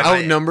so bad.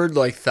 Outnumbered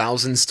like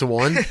thousands to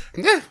one.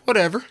 Yeah,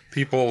 whatever.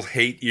 People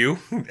hate you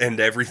and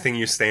everything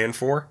you stand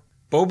for.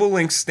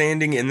 Bobolink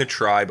standing in the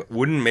tribe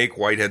wouldn't make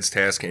Whitehead's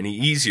task any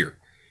easier.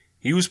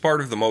 He was part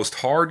of the most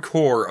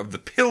hardcore of the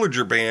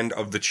pillager band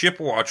of the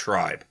Chippewa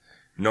tribe,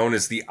 known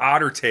as the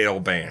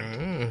Ottertail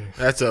Band.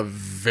 That's a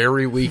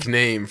very weak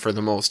name for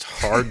the most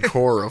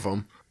hardcore of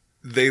them.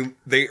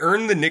 They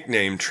earned the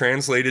nickname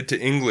translated to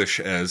English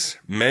as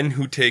Men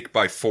Who Take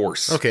by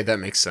Force. Okay, that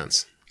makes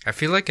sense. I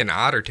feel like an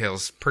otter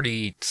tail's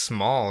pretty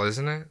small,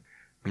 isn't it?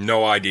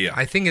 No idea.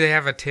 I think they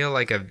have a tail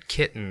like a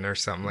kitten or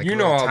something, like You a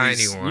know little how tiny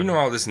these, one. you know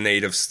how this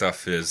native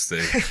stuff is.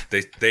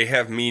 They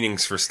have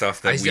meanings for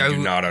stuff that we do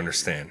not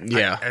understand.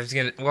 Yeah. I was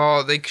gonna.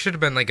 Well, they should have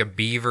been like a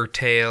beaver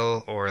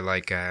tail or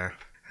like a.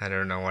 I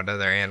don't know what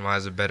other animal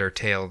has a better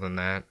tail than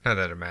that. Not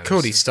that it matters.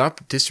 Cody,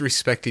 stop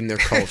disrespecting their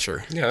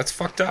culture. Yeah, that's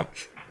fucked up.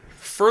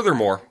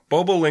 Furthermore,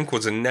 Bobolink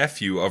was a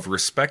nephew of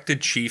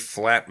respected Chief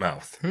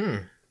Flatmouth.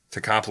 To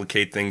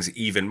complicate things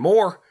even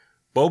more,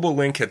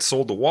 Bobolink had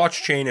sold the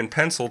watch chain and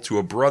pencil to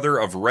a brother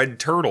of Red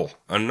Turtle,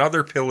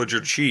 another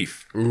pillager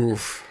chief.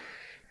 Oof.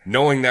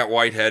 Knowing that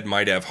Whitehead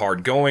might have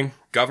hard going,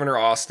 Governor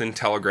Austin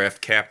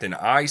telegraphed Captain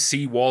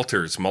I.C.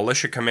 Walters,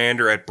 militia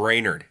commander at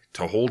Brainerd,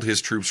 to hold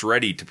his troops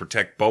ready to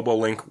protect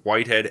Bobolink,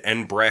 Whitehead,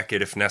 and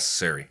Brackett if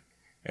necessary.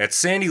 At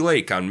Sandy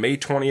Lake on May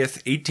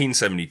 20th,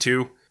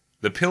 1872,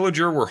 the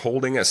pillager were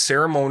holding a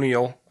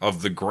ceremonial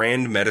of the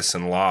Grand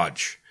Medicine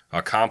Lodge,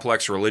 a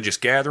complex religious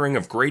gathering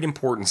of great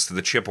importance to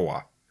the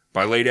Chippewa.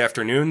 By late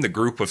afternoon, the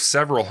group of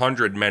several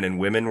hundred men and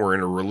women were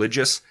in a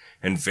religious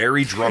and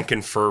very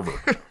drunken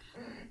fervor.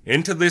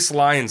 Into this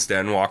lion's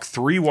den walked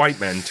 3 white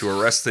men to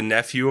arrest the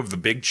nephew of the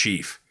big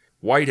chief,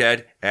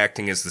 Whitehead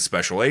acting as the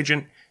special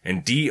agent,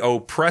 and D.O.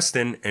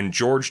 Preston and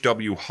George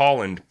W.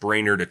 Holland,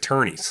 Brainerd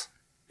attorneys.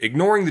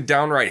 Ignoring the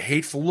downright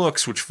hateful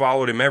looks which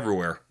followed him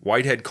everywhere,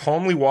 Whitehead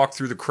calmly walked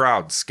through the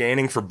crowd,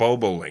 scanning for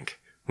Bobolink,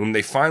 whom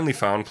they finally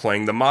found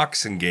playing the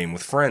moccasin game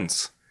with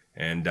friends.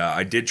 And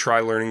I did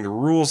try learning the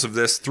rules of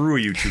this through a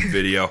YouTube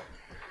video,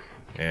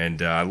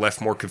 and I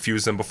left more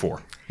confused than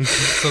before.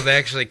 So they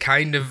actually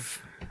kind of.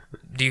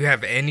 Do you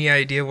have any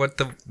idea what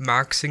the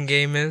moccasin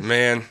game is?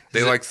 Man,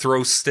 they like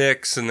throw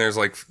sticks, and they're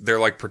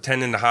like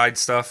pretending to hide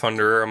stuff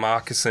under a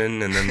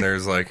moccasin, and then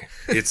there's like,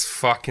 it's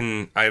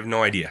fucking, I have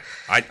no idea.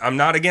 I'm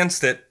not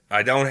against it.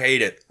 I don't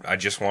hate it. I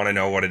just want to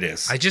know what it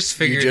is. I just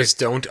figured. You just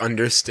don't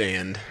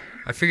understand.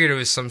 I figured it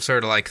was some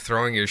sort of like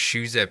throwing your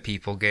shoes at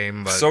people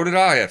game, but So did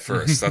I at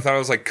first. I thought it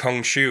was like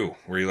Kung Shu,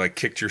 where you like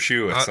kicked your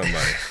shoe at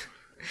somebody.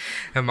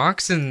 a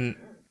moccasin.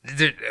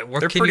 They're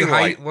What can pretty you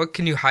hide? light. What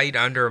can you hide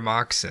under a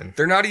moccasin?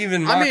 They're not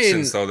even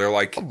moccasins, though. They're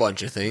like A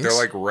bunch of things. they're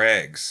like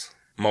rags,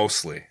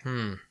 mostly.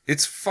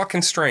 It's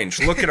fucking strange.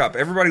 Look it up.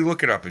 Everybody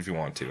look it up if you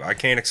want to. I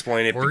can't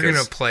explain it We're because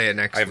gonna play it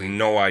next I have week.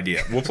 no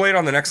idea. We'll play it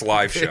on the next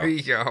live There show.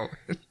 you go.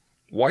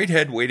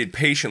 Whitehead waited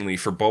patiently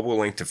for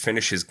Bobolink to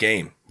finish his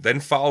game, then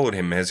followed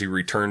him as he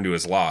returned to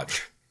his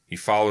lodge. He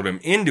followed him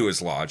into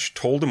his lodge,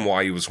 told him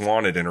why he was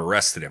wanted, and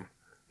arrested him.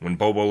 When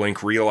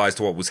Bobolink realized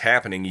what was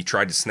happening, he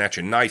tried to snatch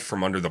a knife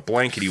from under the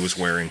blanket he was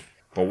wearing,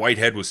 but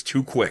Whitehead was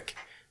too quick.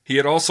 He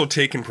had also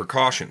taken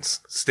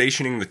precautions,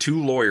 stationing the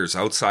 2 lawyers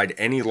outside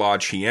any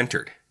lodge he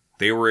entered.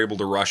 They were able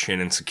to rush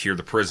in and secure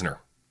the prisoner.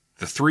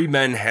 The 3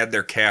 men had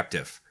their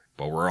captive,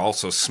 but were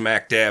also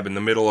smack dab in the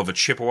middle of a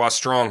Chippewa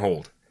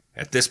stronghold.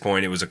 At this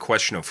point, it was a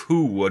question of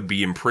who would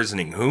be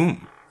imprisoning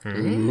whom.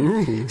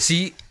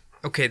 See,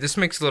 okay, this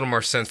makes a little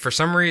more sense. For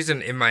some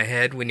reason, in my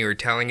head, when you were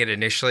telling it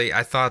initially,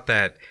 I thought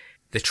that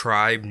the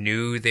tribe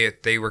knew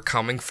that they were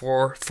coming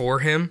for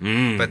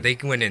him, but they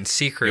went in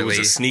secretly. It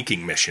was a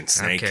sneaking mission,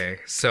 Snake.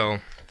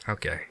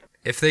 Okay.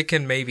 If they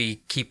can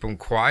maybe keep them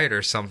quiet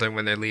or something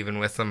when they're leaving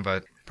with them,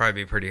 but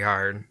probably be pretty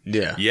hard.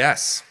 Yeah.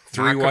 Yes.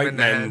 3 Knock 'em white in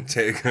the men head.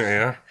 take...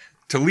 Yeah.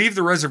 To leave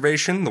the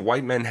reservation, the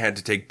white men had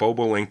to take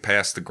Bobolink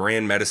past the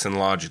Grand Medicine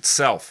Lodge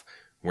itself,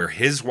 where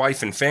his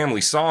wife and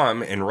family saw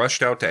him and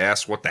rushed out to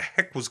ask what the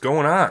heck was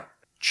going on.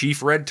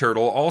 Chief Red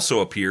Turtle also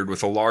appeared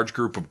with a large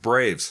group of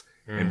braves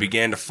and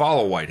began to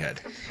follow Whitehead.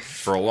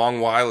 For a long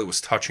while, it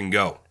was touch and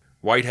go.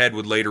 Whitehead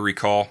would later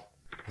recall,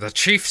 The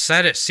chief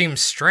said it seemed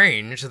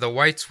strange the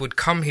whites would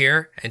come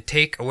here and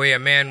take away a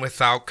man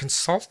without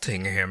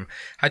consulting him.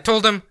 I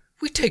told him,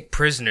 we take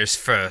prisoners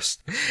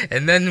first,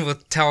 and then we'll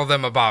tell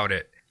them about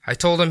it. I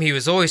told him he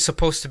was always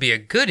supposed to be a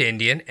good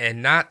Indian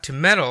and not to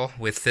meddle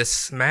with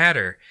this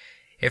matter.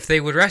 If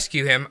they would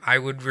rescue him, I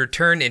would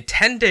return in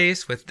 10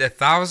 days with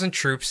 1,000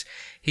 troops.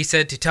 He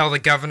said to tell the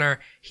governor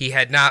he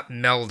had not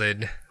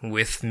melded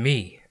with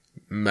me.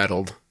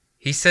 Meddled.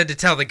 He said to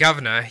tell the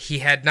governor he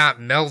had not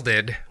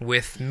melded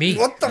with me.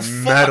 "What the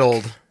fuck?"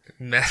 Meddled.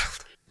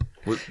 Meddled.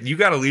 You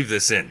got to leave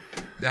this in.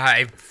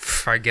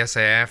 I guess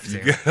I have You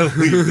to. gotta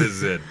leave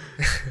this in.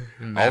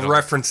 I'll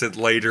reference it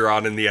later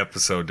on in the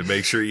episode to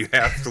make sure you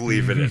have to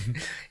leave it in.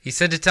 He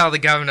said to tell the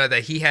governor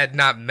that he had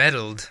not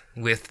meddled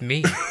with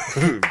me.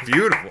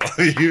 Beautiful.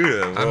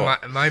 Yeah,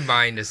 My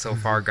mind is so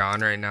far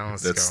gone right now.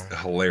 that's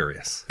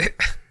hilarious.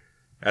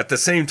 At the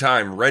same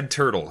time, Red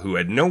Turtle, who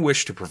had no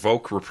wish to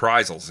provoke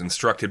reprisals,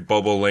 instructed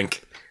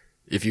Bobolink,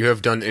 If you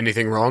have done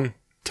anything wrong,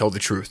 tell the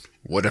truth,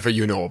 whatever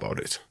you know about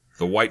it.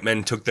 The white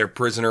men took their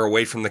prisoner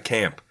away from the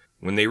camp.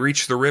 When they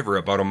reached the river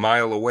about a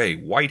mile away,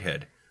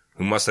 Whitehead,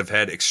 who must have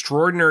had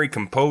extraordinary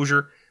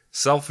composure,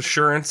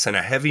 self-assurance, and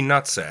a heavy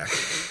nutsack,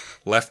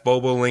 left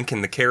Bobolink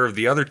in the care of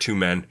the other two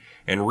men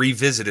and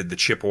revisited the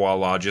Chippewa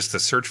lodges to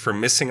search for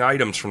missing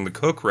items from the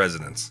Cook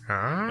residence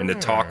and to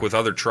talk with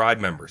other tribe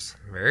members.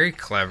 Very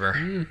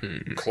clever.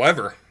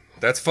 Clever.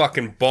 That's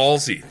fucking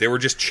ballsy. They were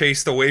just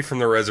chased away from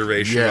the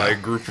reservation by a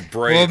group of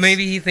braves. Well,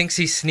 maybe he thinks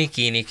he's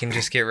sneaky and he can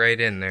just get right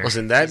in there.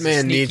 Listen, that He's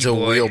man sneaky needs a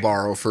boy.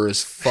 wheelbarrow for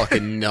his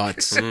fucking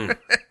nuts.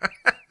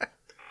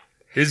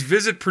 His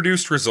visit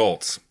produced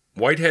results.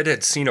 Whitehead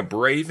had seen a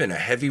brave in a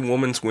heavy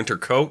woman's winter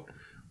coat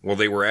while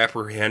they were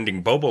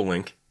apprehending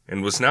Bobolink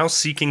and was now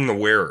seeking the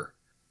wearer.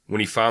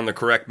 When he found the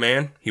correct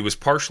man, he was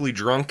partially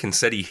drunk and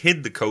said he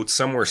hid the coat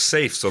somewhere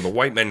safe so the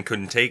white men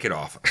couldn't take it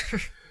off him.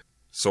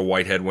 So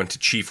Whitehead went to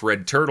Chief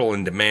Red Turtle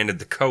and demanded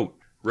the coat.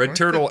 Red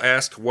Turtle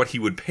asked what he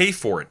would pay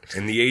for it,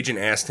 and the agent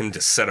asked him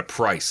to set a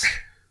price.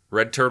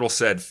 Red Turtle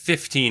said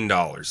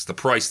 $15, the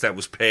price that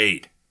was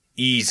paid.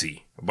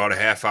 Easy. About a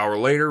half hour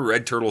later,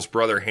 Red Turtle's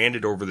brother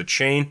handed over the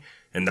chain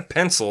and the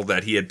pencil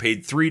that he had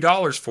paid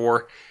 $3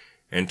 for,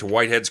 and to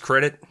Whitehead's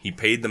credit, he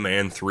paid the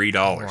man $3.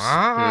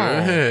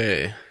 Wow.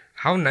 Hey.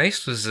 How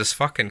nice was this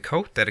fucking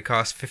coat that it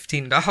cost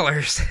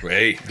 $15?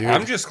 Hey,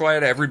 I'm just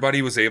glad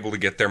everybody was able to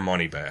get their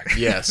money back.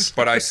 Yes.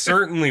 But I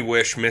certainly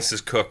wish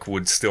Mrs. Cook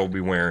would still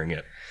be wearing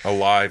it,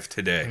 alive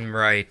today.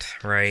 Right.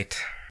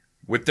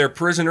 With their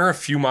prisoner a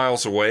few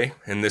miles away,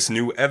 and this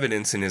new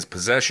evidence in his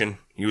possession,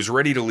 he was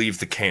ready to leave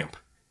the camp.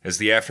 As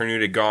the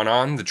afternoon had gone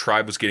on, the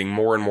tribe was getting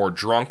more and more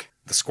drunk.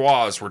 The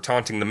squaws were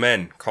taunting the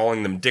men,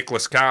 calling them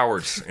dickless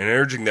cowards, and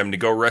urging them to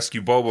go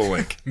rescue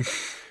Bobolink.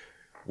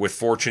 With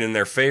fortune in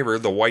their favor,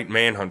 the white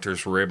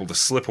manhunters were able to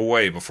slip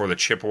away before the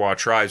Chippewa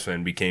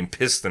tribesmen became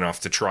pissed enough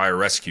to try a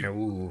rescue.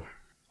 Ooh.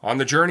 On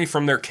the journey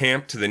from their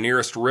camp to the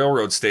nearest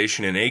railroad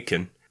station in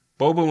Aiken,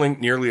 Bobolink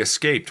nearly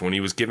escaped when he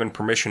was given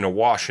permission to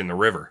wash in the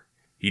river.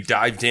 He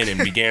dived in and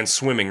began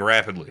swimming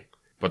rapidly,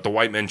 but the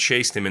white men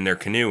chased him in their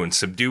canoe and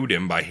subdued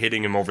him by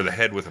hitting him over the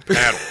head with a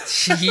paddle.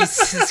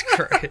 Jesus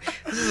Christ.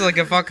 This is like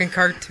a fucking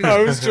cartoon.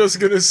 I was just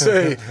gonna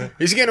say,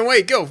 he's getting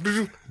away, go.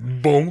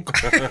 Bonk.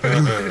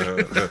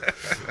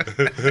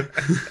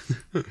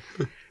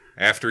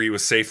 After he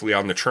was safely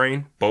on the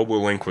train,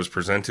 Bobolink was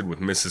presented with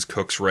Mrs.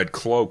 Cook's red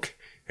cloak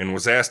and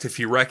was asked if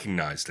he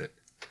recognized it.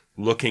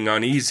 Looking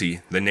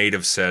uneasy, the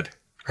native said,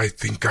 I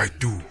think I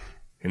do.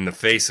 in the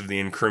face of the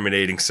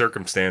incriminating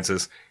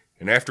circumstances,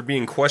 and after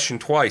being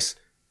questioned twice,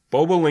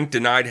 Bobolink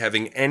denied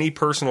having any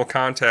personal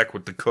contact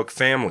with the Cook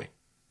family.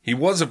 He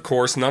was, of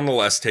course,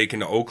 nonetheless taken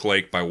to Oak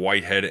Lake by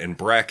Whitehead and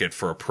Brackett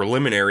for a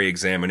preliminary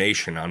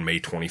examination on May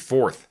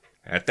 24th.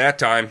 At that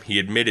time, he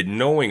admitted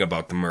knowing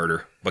about the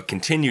murder, but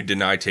continued to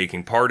deny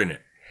taking part in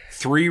it.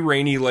 3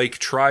 Rainy Lake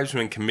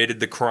tribesmen committed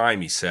the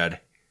crime, he said.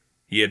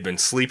 He had been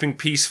sleeping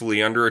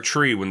peacefully under a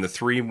tree when the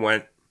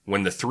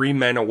 3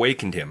 men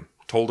awakened him,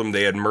 told him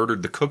they had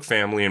murdered the Cook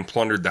family and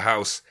plundered the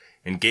house,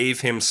 and gave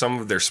him some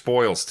of their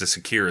spoils to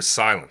secure his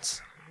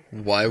silence.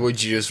 Why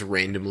would you just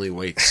randomly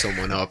wake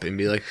someone up and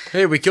be like,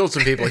 hey, we killed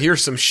some people,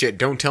 here's some shit,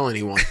 don't tell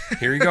anyone.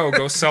 Here you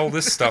go sell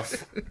this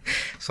stuff.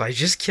 So I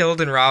just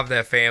killed and robbed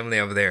that family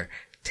over there.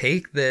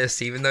 Take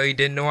this, even though you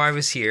didn't know I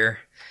was here.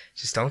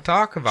 Just don't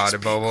talk about it,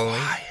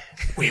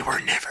 Bobolink. We were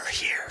never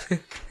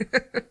here.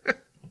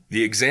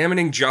 The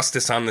examining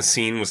justice on the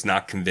scene was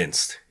not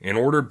convinced, and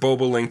ordered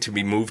Bobolink to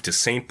be moved to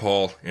St.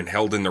 Paul and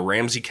held in the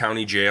Ramsey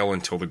County Jail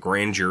until the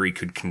grand jury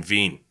could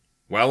convene.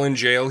 While in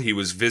jail, he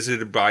was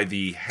visited by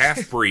the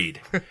half-breed,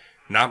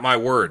 not my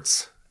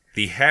words,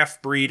 the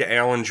half-breed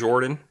Alan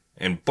Jordan,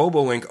 and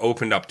Bobolink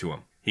opened up to him.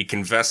 He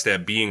confessed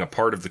at being a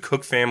part of the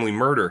Cook family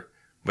murder,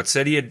 but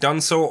said he had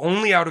done so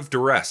only out of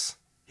duress.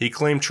 He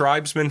claimed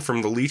tribesmen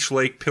from the Leech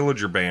Lake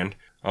Pillager Band,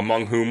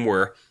 among whom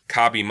were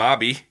Kabi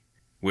Mabi,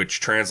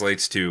 which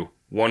translates to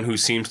one who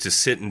seems to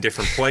sit in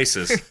different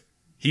places.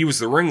 He was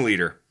the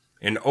ringleader,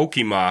 and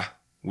Okima,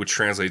 which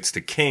translates to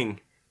king,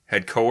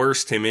 had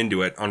coerced him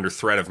into it under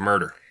threat of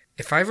murder.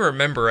 If I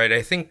remember right,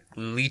 I think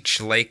Leech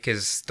Lake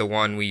is the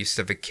one we used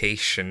to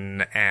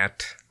vacation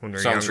at when we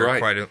were Sounds younger.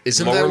 right.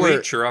 Isn't Lower that where,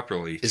 Leech or Upper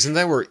Leech? Isn't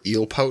that where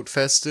Eelpout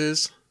Fest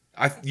is?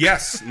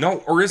 Yes. No.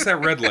 Or is that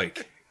Red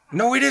Lake?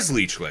 No, it is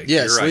Leech Lake. Yeah,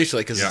 You're it's right. Leech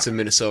Lake because Yeah. it's in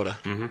Minnesota.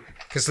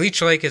 Because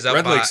Leech Lake is up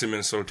Red Lake's in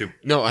Minnesota too.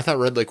 No, I thought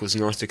Red Lake was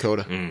North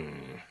Dakota.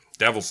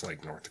 Devil's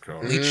Lake, North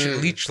Dakota.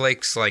 Leech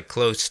Lake's like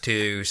close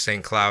to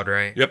St. Cloud,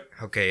 right? Yep.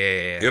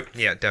 Okay, yeah. Yep.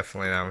 Yeah,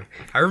 definitely that one.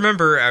 I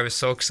remember I was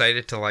so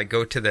excited to like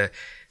go to the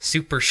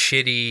super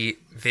shitty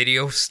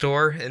video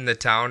store in the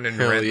town and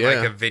Hell rent yeah.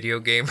 like a video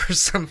game or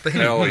something.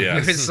 Hell yeah.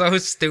 It was so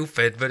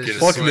stupid, but it's Get a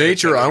Fuck just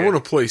nature, I okay.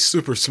 want to play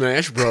Super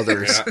Smash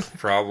Brothers. Yeah,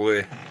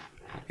 probably.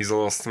 He's a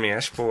little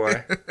smash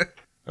boy.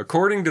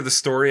 According to the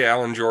story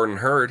Alan Jordan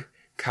heard,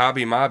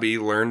 Kabi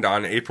Mabi learned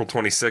on April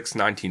 26,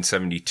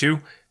 1972,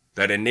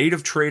 that a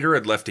native trader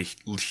had left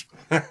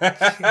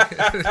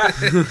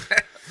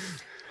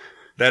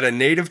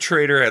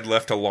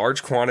a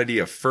large quantity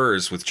of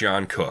furs with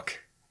John Cook.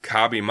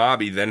 Kabi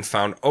Mabi then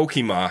found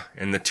Okima,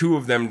 and the two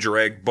of them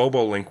dragged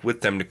Bobolink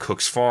with them to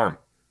Cook's farm.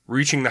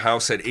 Reaching the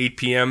house at 8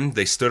 p.m.,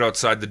 they stood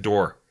outside the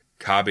door.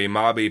 Kabi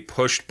Mabi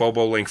pushed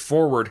Bobolink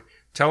forward,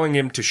 telling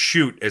him to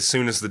shoot as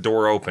soon as the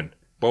door opened.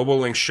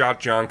 Bobolink shot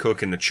John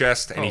Cook in the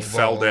chest, and he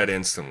fell dead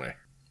instantly.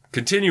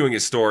 Continuing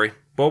his story,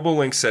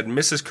 Bobolink said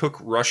Mrs. Cook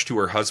rushed to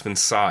her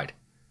husband's side.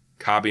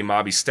 Kabi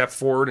Mabi stepped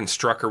forward and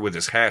struck her with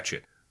his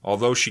hatchet,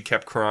 although she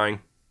kept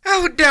crying.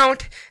 "Oh,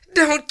 don't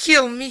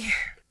kill me."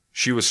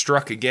 She was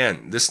struck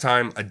again, this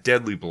time a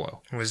deadly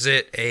blow. Was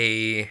it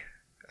a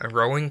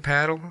rowing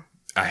paddle?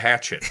 A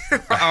hatchet.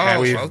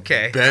 Oh, We've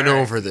okay. been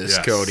over this,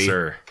 Yes, Cody.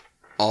 sir.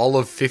 All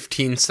of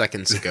 15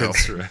 seconds ago.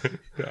 That's right.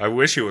 I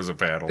wish it was a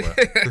paddle.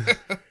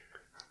 Though.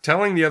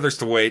 Telling the others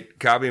to wait,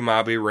 Kabi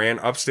Mabi ran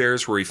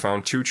upstairs where he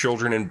found two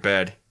children in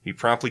bed. He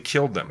promptly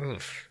killed them.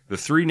 Oof. The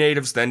three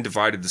natives then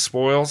divided the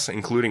spoils,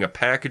 including a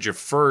package of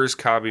furs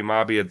Kabi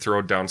Mabi had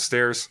thrown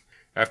downstairs.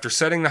 After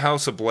setting the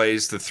house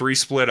ablaze, the three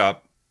split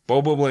up,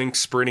 Bobolink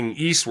sprinting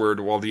eastward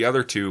while the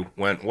other two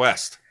went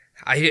west.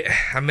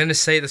 I'm going to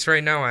say this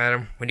right now,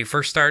 Adam. When you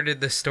first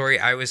started this story,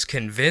 I was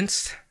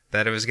convinced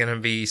that it was going to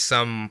be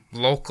some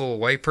local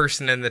white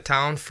person in the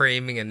town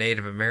framing a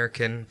Native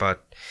American,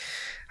 but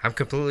I'm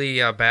completely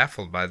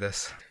baffled by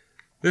this.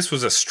 This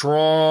was a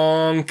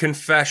strong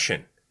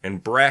confession,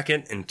 and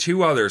Brackett and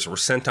two others were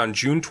sent on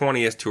June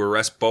 20th to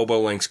arrest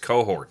Bobolink's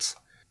cohorts.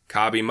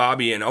 Kabi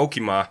Mabi and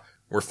Okima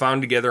were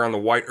found together on the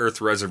White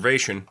Earth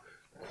Reservation,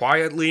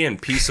 quietly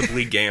and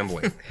peaceably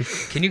gambling.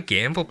 Can you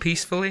gamble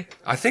peacefully?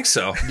 I think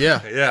so.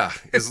 Yeah. Yeah.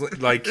 As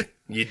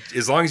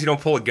long as you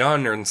don't pull a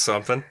gun or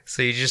something.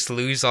 So you just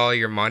lose all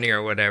your money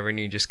or whatever, and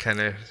you just kind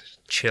of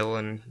chill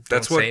and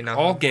That's don't what say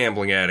nothing? all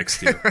gambling addicts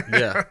do.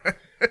 Yeah.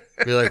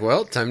 Be like,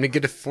 well, time to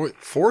get a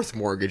fourth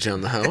mortgage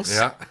on the house.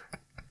 Yeah.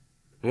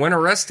 When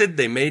arrested,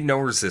 they made no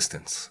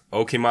resistance.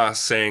 Okima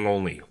saying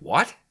only,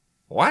 "What?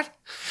 What?"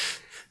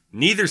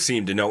 Neither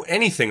seemed to know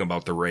anything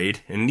about the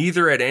raid, and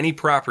neither had any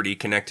property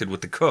connected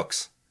with the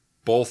Cooks.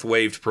 Both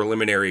waived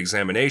preliminary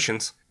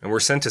examinations and were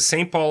sent to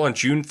St. Paul on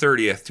June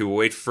 30th to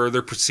await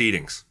further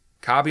proceedings.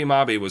 Kabi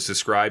Mabi was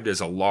described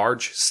as a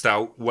large,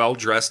 stout,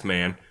 well-dressed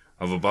man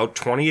of about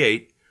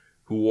 28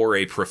 who wore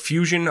a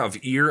profusion of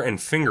ear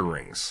and finger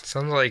rings.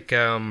 Sounds like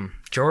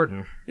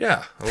Jordan.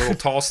 Yeah, a little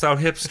tall, stout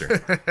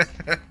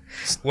hipster.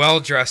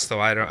 Well dressed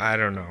though. I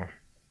don't know.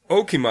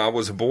 Okima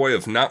was a boy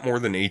of not more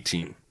than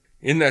 18.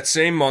 In that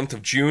same month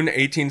of June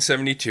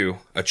 1872,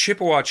 a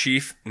Chippewa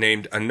chief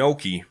named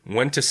Anoki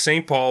went to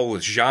St. Paul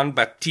with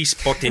Jean-Baptiste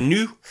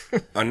Botenu,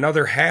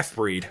 another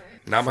half-breed,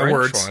 not my French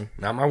words, one.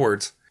 not my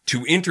words,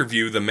 to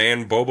interview the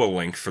man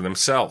Bobolink for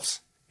themselves.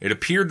 It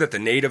appeared that the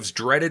natives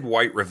dreaded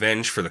white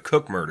revenge for the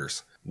Cook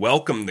murders,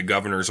 welcomed the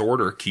governor's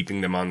order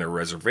keeping them on their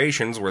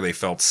reservations where they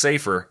felt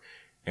safer,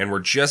 and were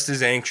just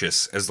as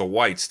anxious as the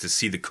whites to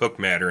see the Cook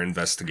matter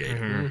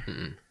investigated.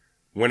 Mm-hmm.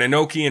 When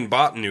Anoki and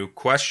Botanu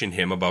questioned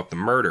him about the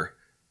murder,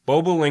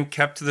 Bobolink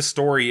kept to the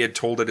story he had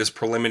told at his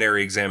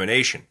preliminary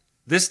examination.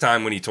 This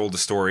time when he told the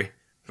story,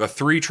 the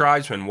three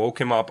tribesmen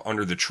woke him up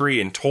under the tree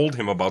and told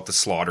him about the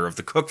slaughter of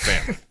the Cook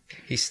family.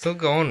 He's still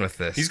going with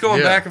this. He's going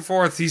Yeah. back and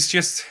forth. He's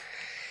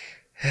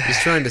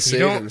trying to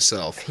save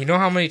himself. You know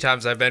how many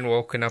times I've been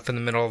woken up in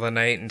the middle of the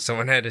night and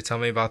someone had to tell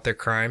me about their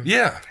crime?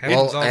 yeah. Happens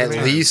Well, all the at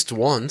time. least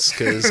once,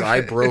 because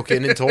I broke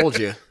in and told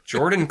you.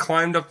 Jordan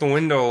climbed up the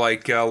window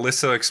like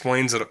Clarissa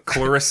explains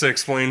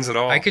it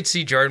all. I could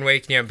see Jordan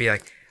waking up and be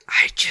like,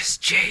 I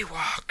just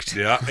jaywalked.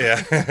 Yeah.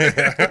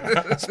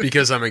 It's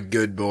because I'm a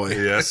good boy.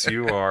 Yes,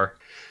 you are.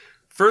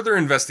 Further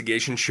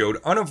investigation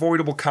showed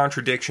unavoidable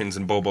contradictions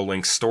in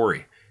Bobolink's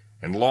story,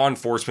 and law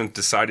enforcement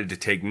decided to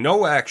take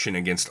no action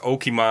against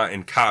Okima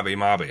and Kabi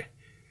Mabi.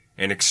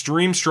 An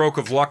extreme stroke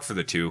of luck for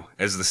the two,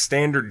 as the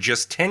standard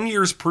just 10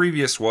 years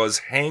previous was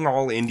hang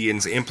all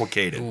Indians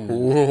implicated.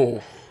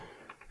 Whoa.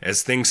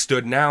 As things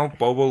stood now,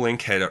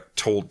 Bobolink had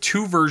told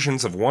two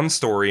versions of one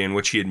story in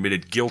which he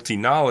admitted guilty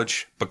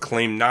knowledge, but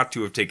claimed not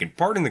to have taken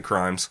part in the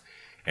crimes,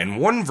 and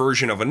one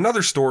version of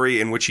another story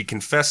in which he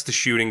confessed to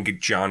shooting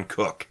John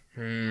Cook.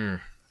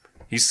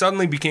 He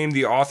suddenly became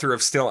the author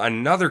of still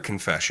another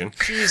confession,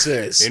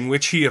 Jesus. in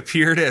which he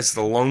appeared as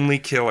the Lonely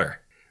Killer.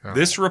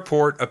 This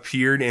report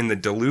appeared in the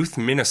Duluth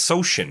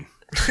Minnesotan,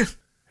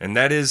 and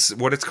that is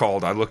what it's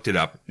called, I looked it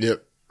up,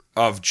 Yep.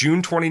 of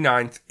June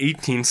 29th,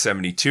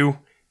 1872,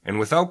 and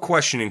without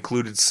question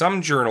included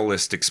some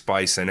journalistic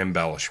spice and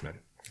embellishment.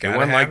 Gotta It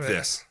went like have it.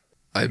 this.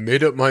 I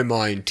made up my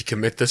mind to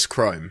commit this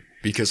crime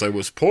because I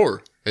was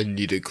poor and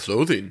needed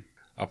clothing.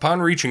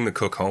 Upon reaching the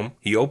Cook home,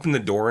 he opened the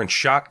door and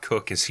shot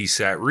Cook as he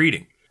sat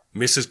reading.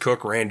 Mrs.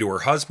 Cook ran to her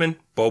husband.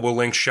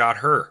 Bobolink shot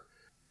her.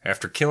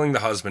 After killing the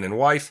husband and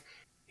wife,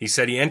 he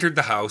said he entered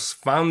the house,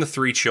 found the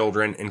 3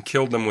 children, and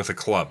killed them with a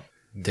club.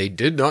 They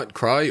did not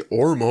cry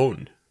or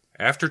moan.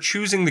 After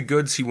choosing the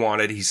goods he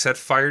wanted, he set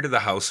fire to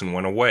the house and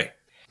went away.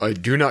 I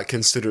do not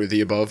consider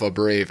the above a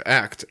brave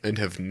act, and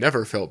have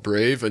never felt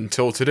brave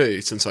until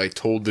today since I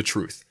told the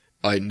truth.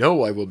 I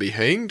know I will be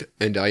hanged,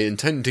 and I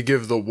intend to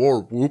give the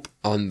war whoop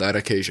on that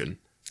occasion.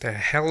 The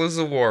hell is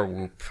a war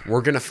whoop?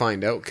 We're gonna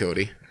find out,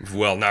 Cody.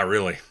 Well, not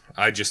really.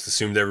 I just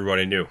assumed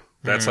everybody knew.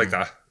 That's like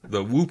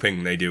the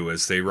whooping they do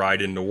as they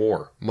ride into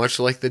war. Much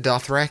like the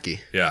Dothraki.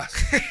 Yeah.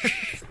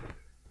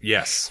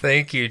 Yes.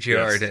 Thank you,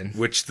 Jordan. Yes.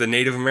 Which the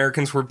Native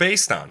Americans were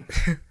based on.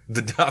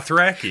 The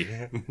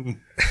Dothraki.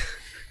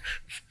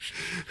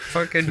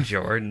 Fucking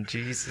Jordan,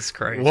 Jesus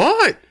Christ.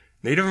 What?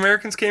 Native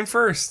Americans came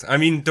first. I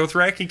mean,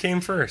 Dothraki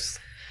came first.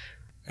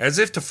 As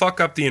if to fuck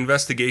up the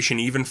investigation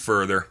even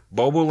further,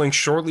 Bobolink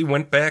shortly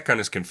went back on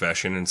his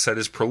confession and said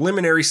his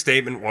preliminary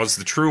statement was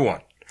the true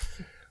one.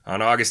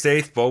 On August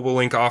 8th,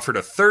 Bobolink offered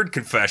a third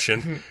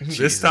confession,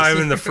 this time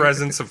in the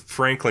presence of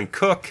Franklin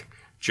Cook,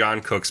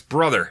 John Cook's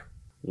brother,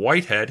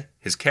 Whitehead,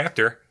 his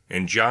captor,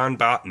 and John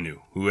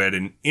Bottineau, who had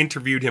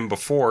interviewed him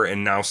before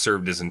and now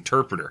served as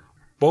interpreter.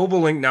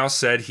 Bobolink now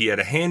said he had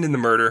a hand in the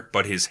murder,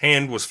 but his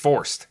hand was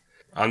forced.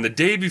 On the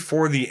day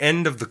before the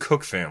end of the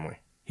Cook family,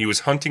 he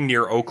was hunting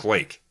near Oak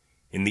Lake.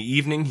 In the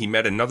evening, he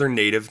met another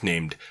native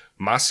named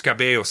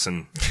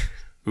Mascabeosin,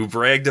 who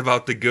bragged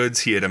about the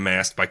goods he had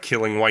amassed by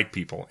killing white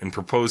people and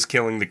proposed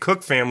killing the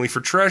Cook family for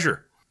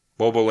treasure.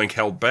 Bobolink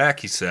held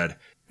back, he said,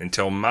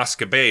 until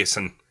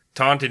Mascabeosin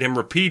taunted him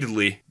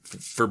repeatedly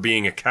for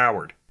being a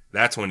coward.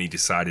 That's when he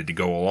decided to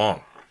go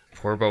along.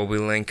 Poor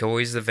Bobolink,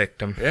 always the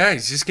victim. Yeah,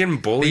 he's just getting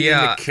bullied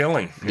into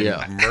killing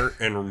and,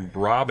 and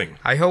robbing.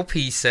 I hope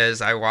he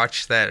says, I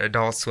watched that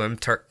Adult Swim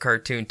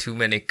cartoon Too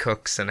Many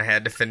Cooks and I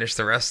had to finish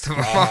the rest of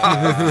them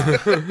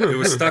off. It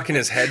was stuck in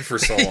his head for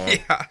so long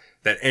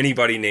that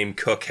anybody named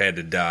Cook had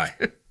to die.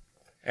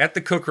 At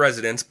the Cook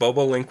residence,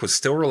 Bobolink was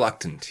still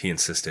reluctant, he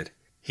insisted.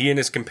 He and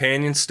his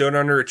companion stood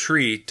under a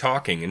tree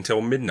talking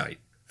until midnight.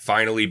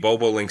 Finally,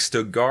 Bobolink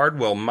stood guard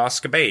while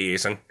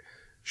Mascabeosin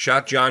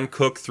shot John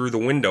Cook through the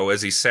window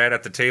as he sat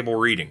at the table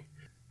reading.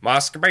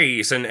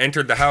 Mascabeosin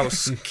entered the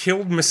house,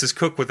 killed Mrs.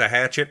 Cook with a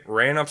hatchet,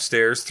 ran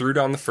upstairs, threw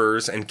down the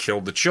furs, and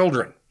killed the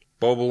children.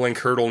 Bobolink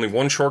heard only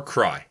one short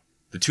cry.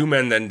 The 2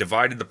 men then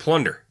divided the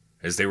plunder.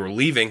 As they were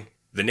leaving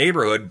the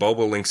neighborhood,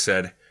 Bobolink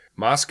said,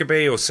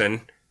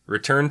 Mascabeosin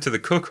returned to the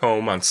Cook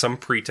home on some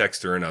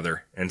pretext or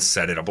another and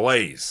set it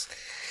ablaze.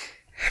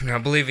 I'm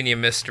not believing you,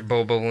 Mr.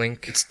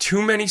 Bobolink. It's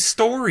too many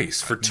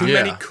stories for too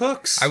many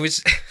cooks.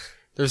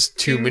 There's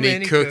too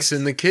many cooks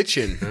in the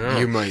kitchen,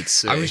 you might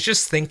say. I was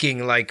just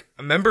thinking, like,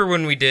 remember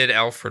when we did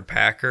Alfred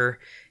Packer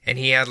and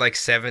he had like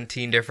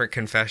 17 different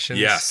confessions?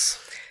 Yes.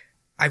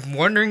 I'm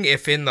wondering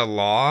if in the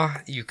law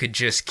you could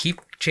just keep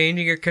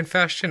changing a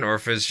confession or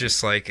if it's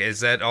just like, is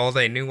that all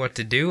they knew what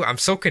to do? I'm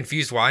so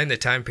confused why in the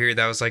time period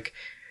that was like,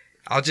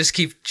 I'll just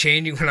keep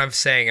changing what I'm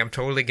saying. I'm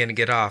totally going to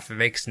get off. It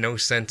makes no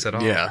sense at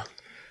all. Yeah.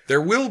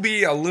 There will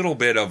be a little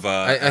bit of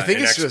I think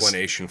an it's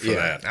explanation for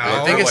that.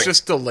 I think it's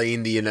just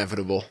delaying the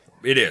inevitable.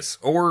 It is.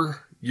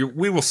 Or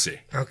we will see.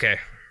 Okay.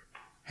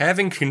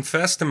 Having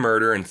confessed to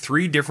murder in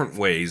 3 different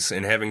ways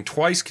and having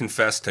twice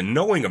confessed to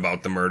knowing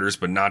about the murders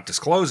but not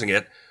disclosing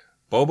it,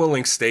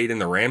 Bobolink stayed in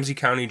the Ramsey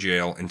County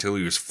Jail until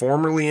he was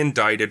formally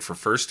indicted for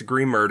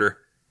first-degree murder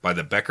by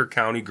the Becker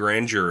County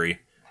Grand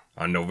Jury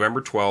on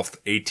November 12th,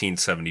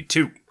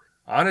 1872.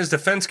 On his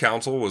defense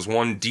counsel was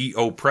one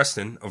D.O.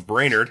 Preston of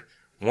Brainerd,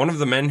 one of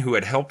the men who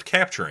had helped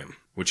capture him,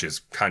 which is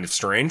kind of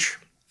strange.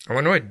 I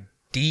wonder what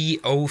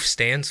D.O.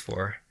 stands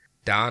for.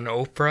 Don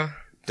Oprah?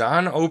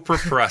 Don Oprah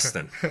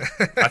Preston.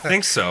 I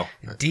think so.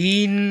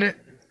 Dean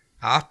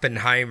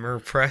Oppenheimer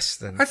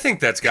Preston. I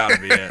think that's got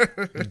to be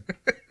it.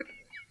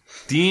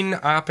 Dean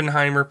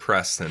Oppenheimer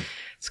Preston.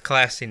 It's a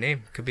classy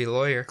name. Could be a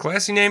lawyer.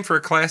 Classy name for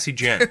a classy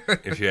gent,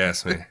 if you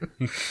ask me.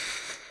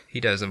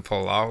 He doesn't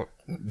pull out.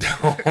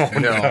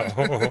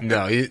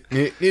 No,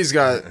 he's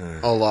got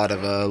a lot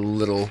of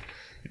little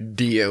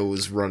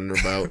DOs running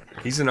about.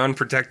 He's an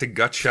unprotected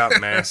gut shot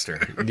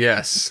master.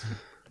 Yes.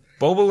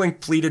 Bobolink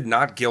pleaded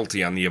not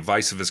guilty on the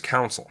advice of his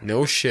counsel.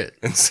 No shit.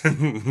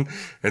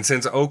 And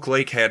since Oak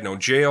Lake had no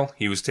jail,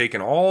 he was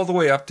taken all the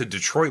way up to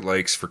Detroit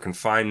Lakes for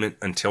confinement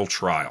until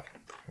trial.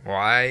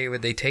 Why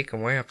would they take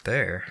him way up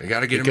there? They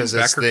got to get because him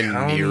to it's Becker the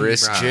County.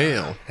 nearest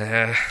jail.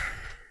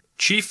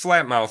 Chief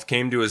Flatmouth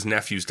came to his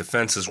nephew's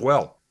defense as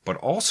well, but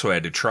also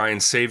had to try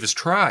and save his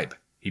tribe.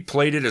 He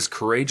played it as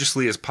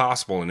courageously as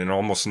possible in an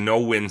almost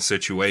no-win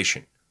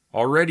situation.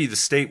 Already the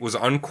state was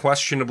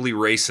unquestionably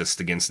racist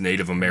against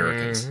Native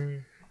Americans,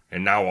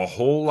 and now a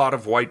whole lot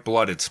of white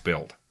blood had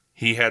spilled.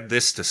 He had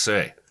this to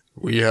say.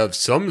 We have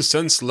some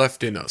sense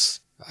left in us.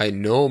 I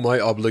know my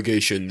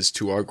obligations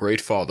to our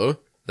great father,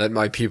 that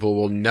my people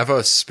will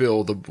never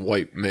spill the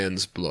white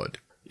man's blood.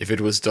 If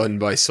it was done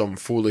by some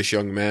foolish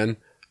young man,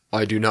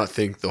 I do not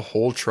think the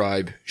whole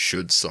tribe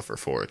should suffer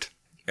for it.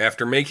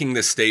 After making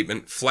this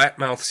statement,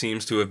 Flatmouth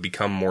seems to have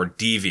become more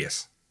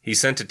devious. he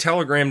sent a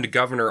telegram to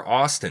Governor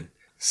Austin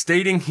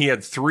stating he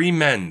had 3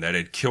 men that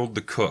had killed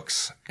the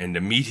cooks and to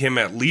meet him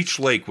at Leech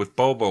Lake with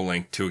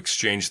Bobolink to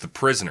exchange the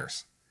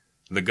prisoners.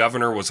 The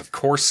governor was of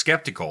course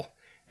skeptical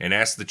and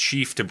asked the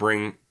chief to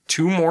bring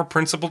 2 more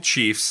principal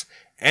chiefs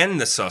and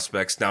the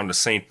suspects down to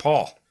St.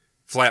 Paul.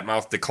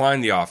 Flatmouth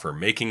declined the offer,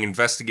 making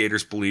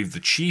investigators believe the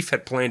chief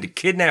had planned to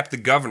kidnap the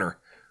governor,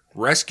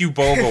 rescue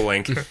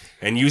Bobolink,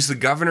 and use the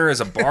governor as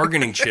a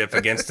bargaining chip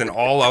against an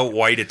all-out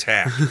white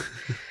attack.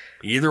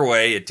 Either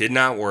way, it did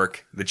not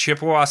work. The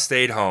Chippewa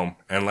stayed home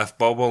and left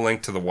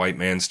Bobolink to the white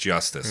man's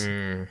justice.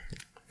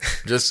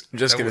 Just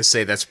gonna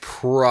say that's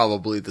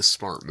probably the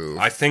smart move.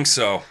 I think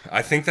so.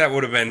 I think that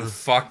would have been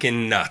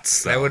fucking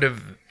nuts. That would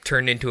have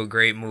turned into a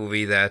great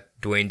movie that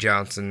Dwayne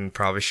Johnson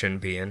probably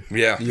shouldn't be in.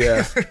 Yeah.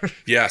 Yeah.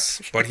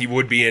 Yes, but he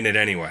would be in it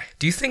anyway.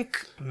 Do you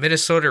think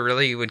Minnesota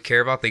really would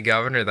care about the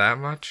governor that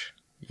much?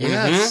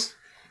 Yes.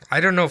 I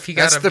don't know if he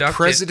got That's abducted. the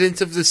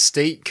president of the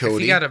state, Cody.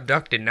 If he got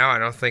abducted now, I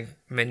don't think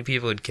many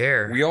people would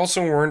care. We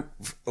also weren't,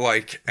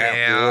 like,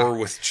 at war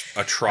with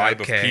a tribe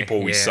of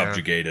people we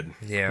subjugated.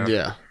 Yeah.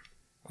 Yeah.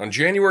 On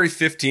January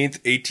 15th,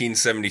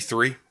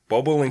 1873,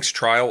 Bobolink's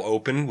trial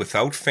opened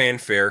without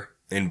fanfare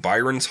in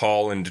Byron's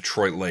Hall in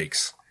Detroit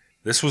Lakes.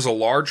 This was a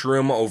large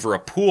room over a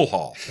pool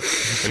hall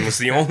and was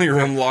the only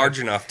room large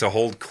enough to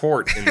hold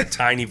court in the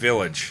tiny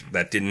village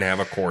that didn't have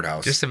a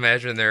courthouse. Just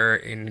imagine they're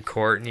in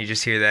court and you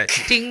just hear that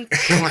ding.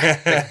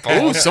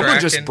 Oh, someone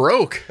just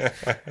broke.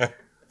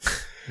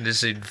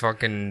 Just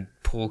fucking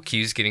pool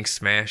cues getting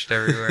smashed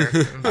everywhere.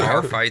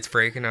 Bar fights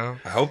breaking out.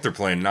 I hope they're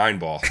playing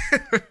 9-ball.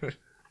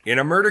 In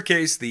a murder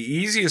case, the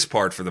easiest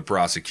part for the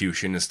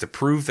prosecution is to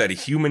prove that a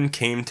human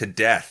came to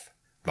death.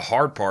 The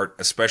hard part,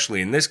 especially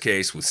in this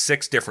case, with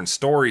 6 different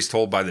stories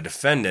told by the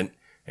defendant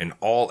and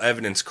all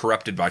evidence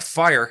corrupted by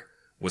fire,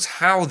 was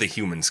how the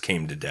humans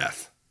came to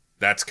death.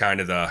 That's kind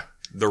of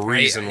the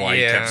reason why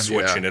he kept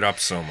switching it up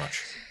so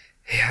much.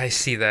 Yeah, I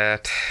see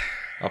that.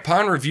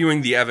 Upon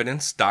reviewing the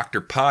evidence,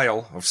 Dr.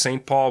 Pyle of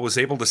St. Paul was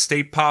able to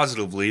state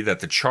positively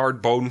that the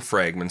charred bone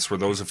fragments were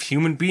those of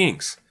human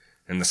beings,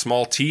 and the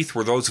small teeth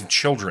were those of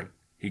children.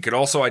 He could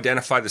also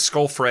identify the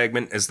skull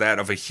fragment as that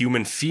of a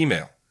human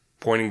female.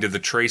 Pointing to the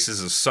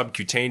traces of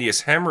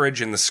subcutaneous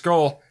hemorrhage in the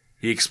skull,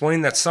 he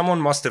explained that someone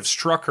must have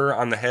struck her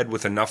on the head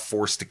with enough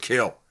force to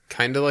kill.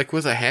 Kind of like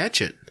with a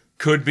hatchet.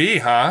 Could be,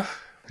 huh?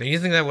 Do you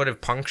think that would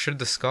have punctured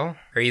the skull?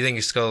 Or you think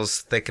your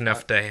skull's thick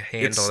enough to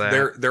handle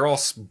that? They're all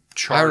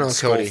charred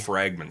skull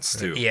fragments,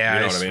 too. Yeah, you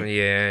know what I mean?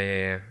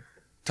 Yeah.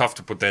 Tough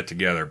to put that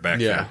together back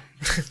then.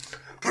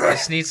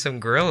 Just need some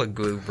Gorilla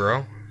Glue,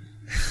 bro.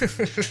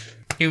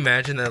 Can you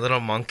imagine that little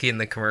monkey in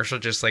the commercial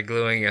just like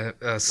gluing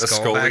a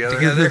skull back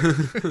together?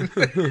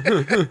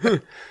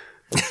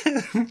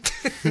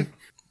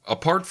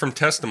 Apart from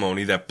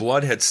testimony that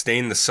blood had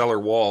stained the cellar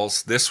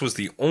walls, this was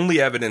the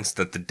only evidence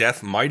that the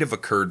death might have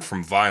occurred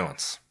from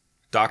violence.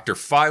 Dr.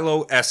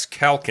 Philo S.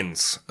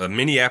 Calkins, a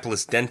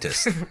Minneapolis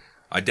dentist,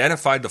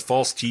 identified the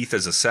false teeth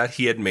as a set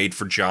he had made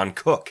for John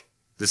Cook.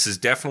 This is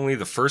definitely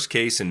the first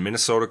case in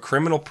Minnesota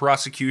criminal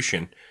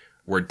prosecution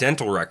where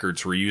dental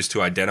records were used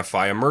to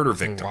identify a murder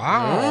victim.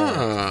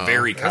 Wow.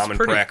 Very common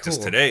practice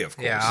today, of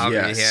course.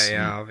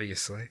 Yeah,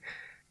 obviously.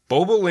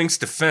 Bobolink's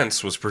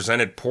defense was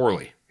presented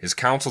poorly. His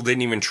counsel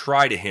didn't even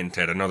try to hint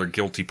at another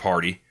guilty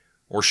party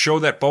or show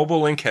that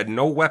Bobolink had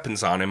no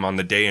weapons on him on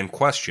the day in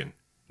question.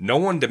 No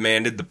one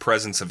demanded the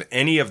presence of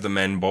any of the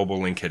men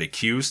Bobolink had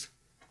accused,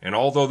 and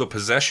although the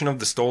possession of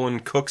the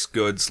stolen cook's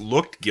goods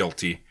looked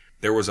guilty,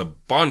 there was a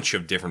bunch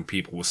of different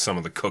people with some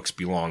of the cook's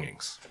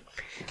belongings.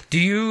 Do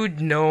you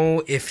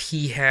know if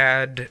he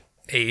had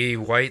a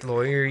white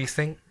lawyer, you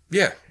think?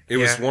 Yeah, it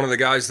was one of the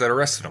guys that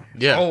arrested him.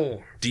 Yeah.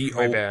 Oh,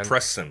 D.O.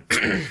 Preston.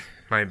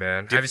 My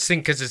bad. I was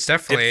thinking because it's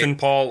definitely... Dipton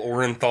Paul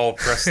Orenthal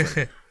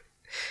Preston.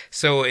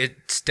 So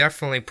it's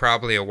definitely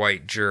probably a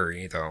white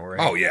jury, though, right?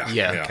 Oh, yeah.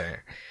 Okay.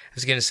 I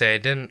was going to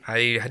say,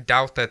 I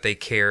doubt that they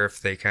care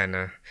if they kind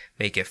of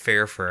make it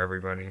fair for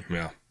everybody.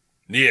 Yeah.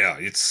 Yeah,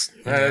 it's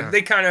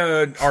they kind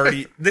of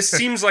already. This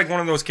seems like one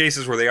of those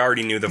cases where they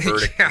already knew the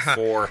verdict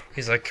before.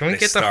 He's like, "Can we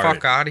get the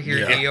fuck out of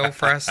here, D.O.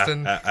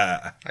 Preston?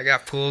 I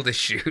got pool to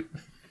shoot."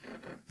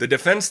 The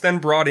defense then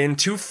brought in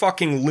 2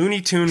 fucking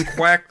Looney Tune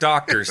quack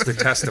doctors to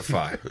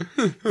testify.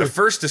 The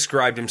first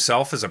described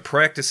himself as a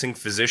practicing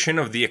physician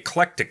of the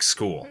eclectic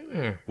school,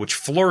 which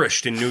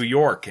flourished in New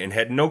York and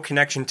had no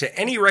connection to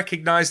any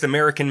recognized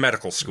American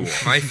medical school.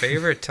 My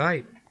favorite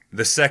type.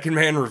 The second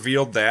man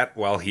revealed that,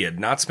 while he had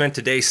not spent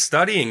a day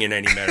studying in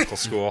any medical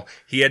school,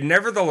 he had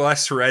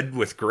nevertheless read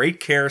with great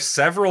care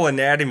several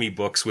anatomy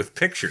books with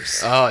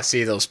pictures. Oh,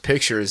 see, those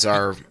pictures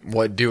are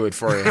what do it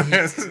for you.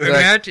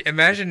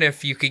 Imagine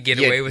if you could get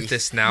away with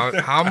this now.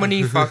 How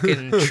many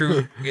fucking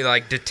true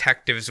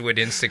detectives would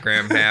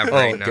Instagram have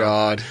right now? Oh,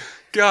 God.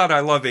 God, I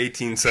love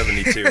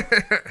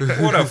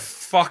 1872. What a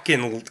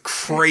fucking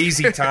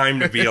crazy time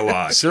to be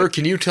alive. Sir,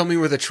 can you tell me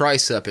where the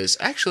tricep is?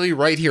 Actually,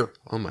 right here.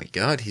 Oh my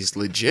God, he's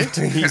legit.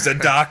 He's a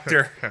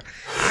doctor.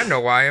 I know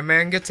why a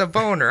man gets a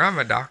boner. I'm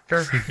a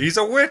doctor. He's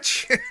a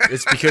witch.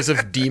 It's because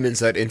of demons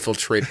that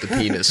infiltrate the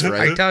penis, I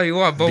right? tell you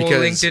what, Bobolink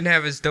Because- didn't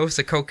have his dose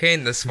of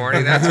cocaine this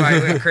morning. That's why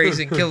he went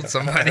crazy and killed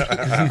somebody.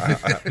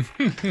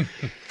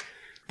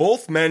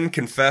 Both men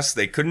confessed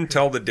they couldn't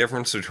tell the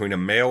difference between a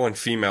male and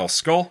female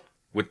skull.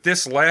 With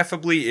this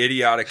laughably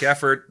idiotic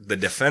effort, the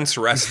defense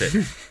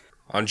rested.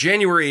 On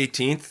January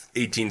 18th,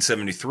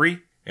 1873,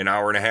 an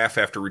hour and a half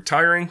after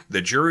retiring,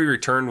 the jury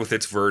returned with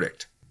its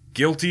verdict.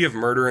 Guilty of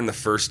murder in the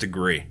first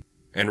degree,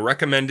 and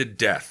recommended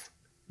death.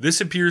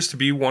 This appears to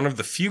be one of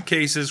the few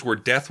cases where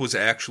death was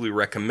actually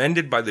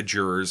recommended by the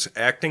jurors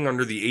acting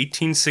under the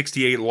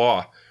 1868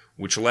 law,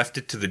 which left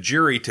it to the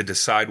jury to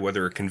decide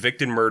whether a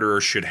convicted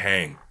murderer should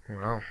hang.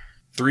 Wow.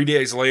 3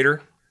 days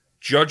later,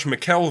 Judge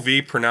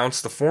McKelvey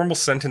pronounced the formal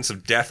sentence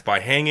of death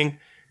by hanging,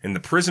 and the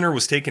prisoner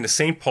was taken to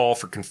St. Paul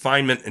for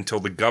confinement until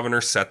the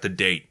governor set the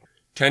date.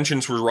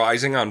 Tensions were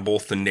rising on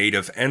both the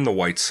native and the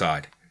white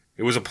side.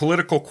 It was a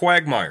political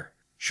quagmire.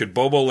 Should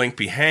Bobolink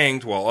be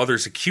hanged while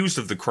others accused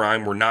of the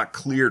crime were not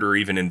cleared or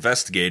even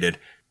investigated,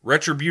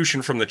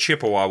 retribution from the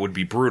Chippewa would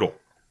be brutal.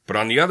 But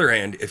on the other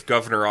hand, if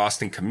Governor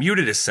Austin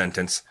commuted his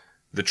sentence,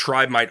 the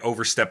tribe might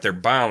overstep their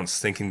bounds,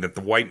 thinking that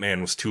the white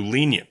man was too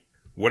lenient.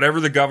 Whatever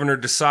the governor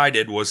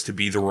decided was to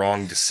be the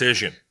wrong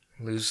decision.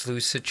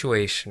 Lose-lose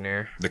situation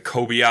there. The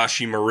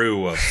Kobayashi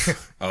Maru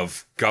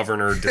of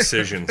governor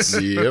decisions.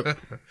 Yep.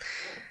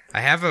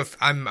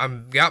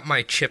 I'm got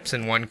my chips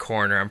in one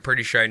corner. I'm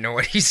pretty sure I know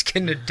what he's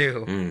gonna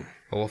do.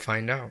 But we'll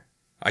find out.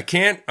 I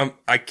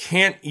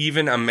can't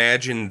even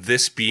imagine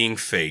this being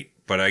fate,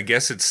 but I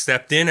guess it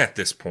stepped in at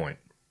this point.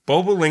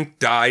 Bobolink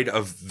died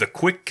of the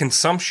quick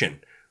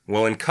consumption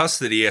while in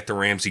custody at the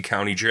Ramsey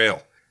County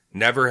Jail.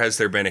 Never has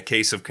there been a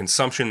case of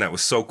consumption that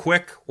was so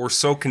quick or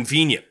so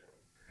convenient.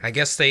 I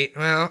guess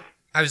I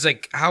was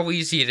like, how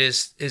easy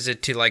is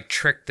it to like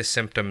trick the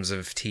symptoms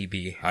of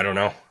TB? I don't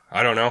know.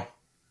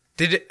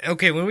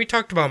 Okay, when we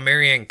talked about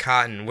Marianne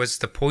Cotton, was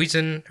the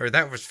poison, or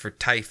that was for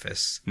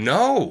typhus?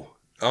 No.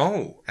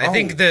 I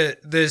think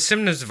the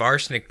symptoms of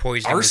arsenic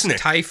poisoning was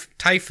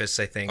typhus,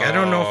 I think. I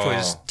don't know if it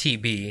was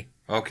TB.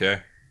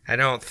 Okay. I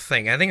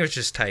think it was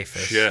just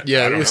typhus. Shit.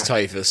 Yeah, it was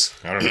typhus.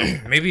 I don't know.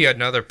 Maybe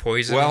another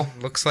poison. Well,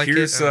 looks like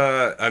here's,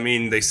 it.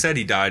 they said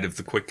he died of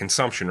the quick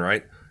consumption,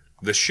 right?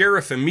 The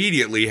sheriff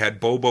immediately had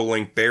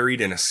Bobolink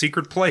buried in a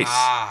secret place.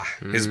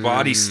 His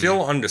body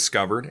still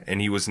undiscovered,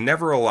 and he was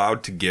never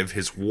allowed to give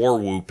his war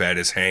whoop at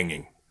his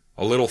hanging.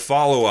 A little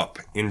follow-up.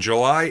 In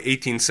July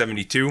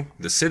 1872,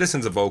 the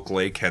citizens of Oak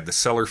Lake had the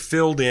cellar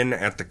filled in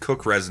at the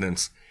Cook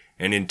residence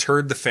and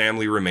interred the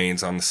family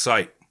remains on the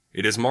site.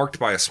 It is marked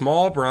by a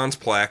small bronze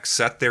plaque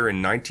set there in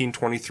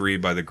 1923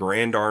 by the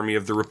Grand Army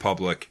of the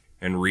Republic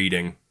and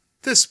reading,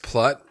 This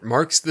plot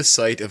marks the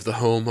site of the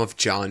home of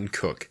John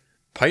Cook,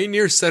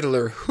 pioneer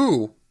settler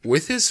who,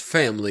 with his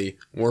family,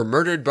 were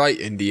murdered by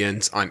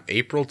Indians on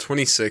April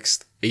 26,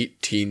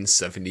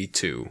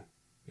 1872.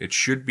 It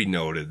should be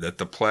noted that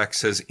the plaque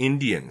says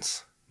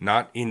Indians,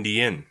 not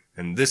Indian,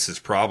 and this is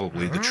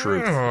probably the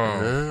truth.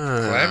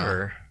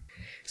 Clever.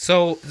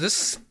 So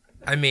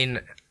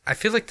I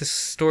feel like this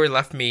story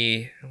left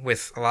me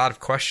with a lot of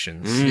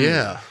questions.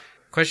 Yeah.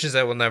 Questions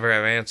that we'll never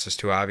have answers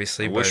to,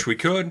 obviously. I wish we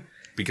could,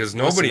 because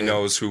nobody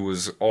knows who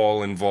was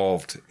all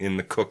involved in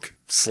the Cook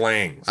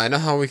slangs. I know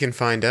how we can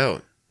find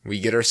out. We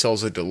get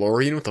ourselves a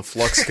DeLorean with a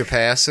flux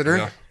capacitor.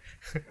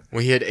 Yeah.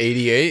 We hit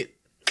 88.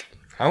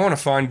 I want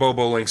to find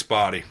Bobolink's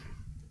body.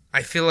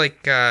 I feel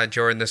like,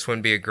 Jordan, this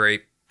wouldn't be a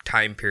great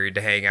time period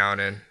to hang out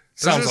in.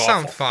 Sounds Doesn't awful.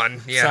 sound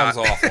fun. Yeah. Sounds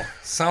awful.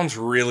 Sounds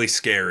really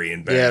scary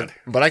and Yeah, bad.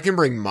 but I can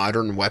bring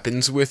modern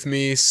weapons with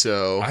me,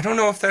 so I don't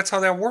know if that's how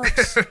that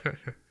works.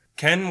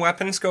 Can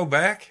weapons go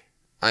back?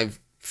 I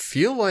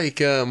feel like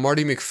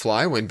Marty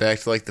McFly went back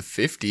to like the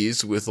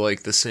 50s with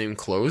like the same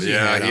clothes he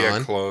had he on.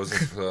 had clothes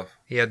and stuff.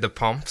 He had the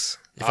pumps.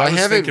 If I was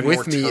have it thinking with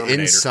more me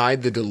Terminator.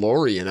 inside the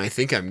DeLorean, I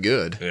think I'm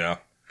good. Yeah.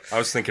 I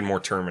was thinking more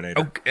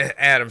Terminator. Oh,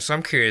 Adam, so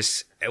I'm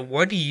curious.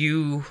 What do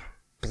you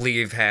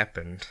believe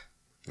happened?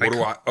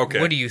 Okay.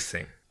 What do you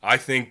think? I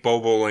think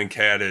Bobolink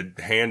had a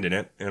hand in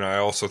it, and I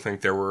also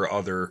think there were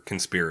other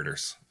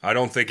conspirators. I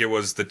don't think it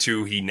was the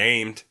two he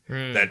named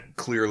that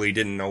clearly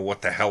didn't know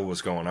what the hell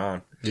was going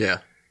on. Yeah.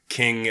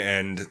 King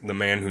and the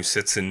man who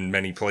sits in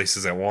many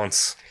places at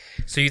once.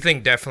 So you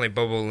think definitely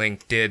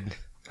Bobolink did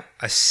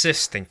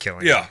assist in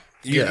killing him? Yeah.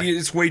 Yeah.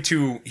 It's way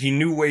too... He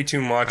knew way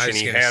too much, I and was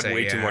he gonna had say,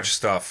 way too yeah. much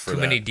stuff for Too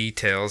that. many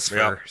details for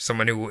Yep.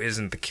 someone who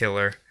isn't the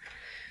killer.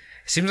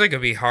 Seems like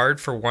it'd be hard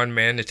for one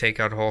man to take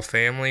out a whole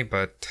family,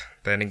 but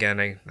then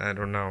again, I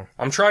don't know.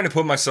 I'm trying to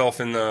put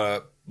myself in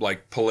the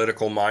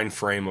political mind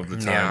frame of the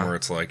time Yeah. where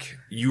it's like,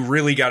 you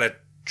really got to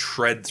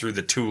tread through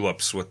the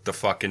tulips with the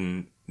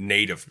fucking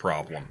native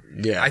problem.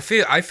 Yeah. I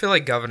feel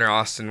like Governor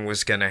Austin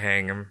was gonna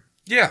hang him.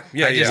 Yeah.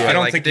 I just feel I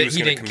don't like think he was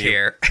going to didn't commute.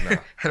 care. No.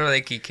 I don't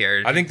think he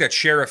cared. I think that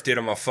sheriff did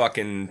him a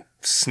fucking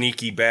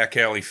sneaky back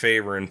alley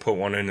favor and put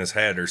one in his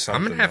head or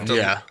something. I'm gonna have to.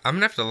 Yeah. I'm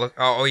gonna have to look.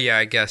 Oh yeah,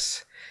 I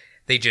guess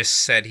they just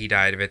said he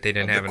died of it. They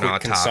didn't have an quick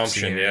autopsy.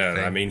 consumption. or Yeah,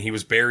 anything. I mean, he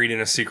was buried in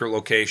a secret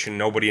location.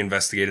 Nobody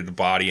investigated the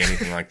body,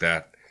 anything like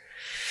that.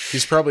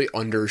 He's probably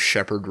under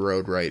Shepherd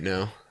Road right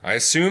now. I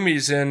assume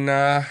he's in.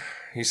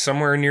 He's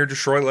somewhere near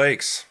Detroit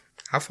Lakes.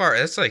 How far?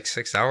 That's like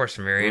 6 hours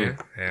from here. ain't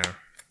it? Yeah.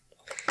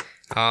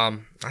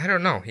 I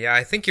don't know. Yeah,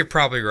 I think you're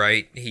probably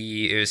right.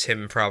 It was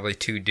him and probably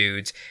two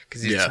dudes.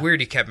 Because it's Yeah. weird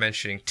he kept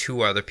mentioning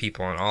two other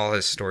people in all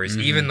his stories.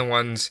 Even the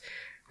ones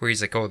where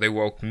he's like, oh, they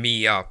woke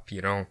me up,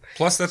 you know?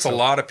 Plus, that's a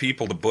lot of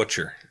people to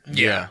butcher.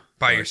 Yeah.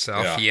 By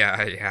yourself.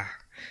 Yeah.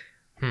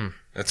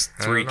 That's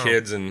I 3 don't know.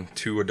 kids and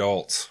 2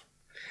 adults.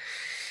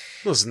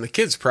 Listen, the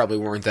kids probably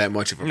weren't that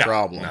much of a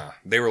problem. Nah,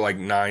 they were like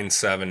 9,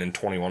 7, and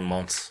 21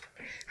 months.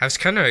 I'm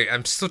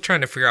still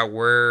trying to figure out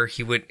where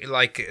he would,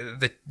 like,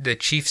 the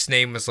chief's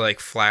name was like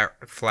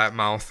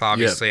Flatmouth,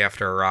 obviously,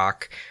 after a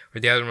rock. Or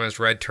the other one was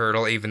Red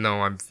Turtle, even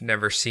though I've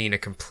never seen a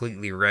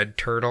completely red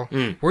turtle.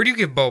 Where do you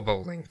give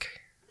Bobolink?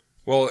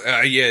 Well,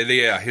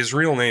 yeah. His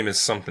real name is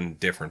something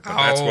different, but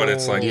that's what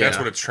it's like. Oh, That's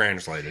yeah. what it's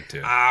translated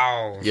to.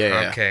 Ow.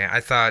 Yeah. Okay, I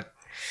thought...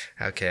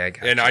 Okay, I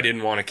got And you. I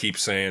didn't want to keep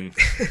saying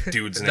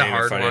dude's The name if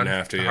hard I didn't one,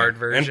 have to. the yeah. hard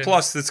version. And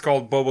plus, it's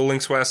called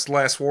Bobolink's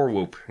last war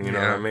whoop. You know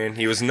Yeah. what I mean?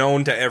 He was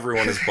known to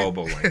everyone as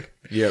Bobolink.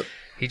 Yep.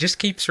 He just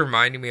keeps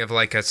reminding me of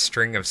like a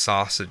string of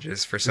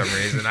sausages for some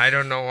reason. I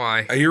don't know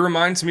why. He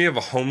reminds me of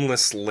a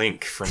homeless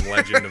Link from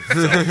Legend of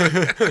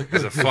Zelda.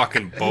 He's a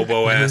fucking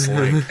Bobo-ass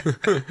Link.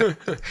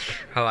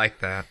 I like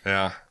that.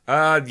 Yeah.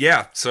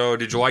 Yeah. So,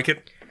 did you like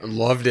it?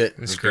 Loved it.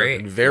 It's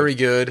great. Very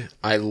good.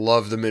 I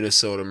love the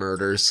Minnesota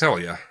murders. Hell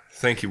yeah.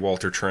 Thank you,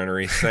 Walter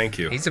Trenery. Thank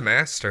you. He's a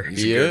master.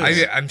 He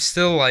is. I'm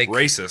still like...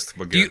 Racist,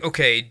 but Do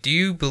good.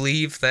 you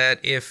believe that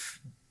if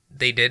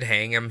they did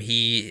hang him,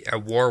 a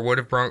war would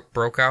have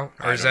broke out?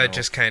 Or is I don't that know.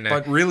 just kind of...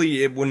 But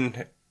really, it wouldn't,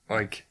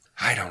 like,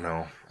 I don't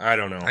know. I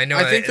know.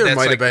 I think there that's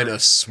might like have been a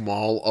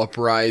small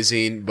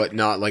uprising, but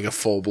not like a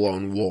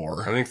full-blown I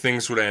war. think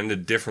things would have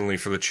ended differently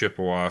for the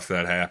Chippewa if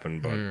that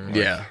happened, but like,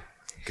 Yeah.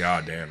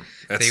 goddamn,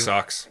 that They-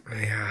 sucks.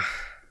 Yeah.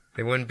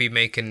 They wouldn't be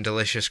making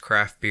delicious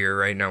craft beer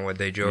right now, would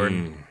they,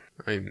 Jordan?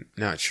 I'm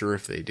not sure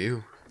if they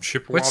do.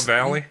 Chippewa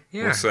Valley?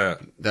 yeah. What's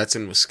that? That's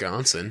in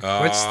Wisconsin.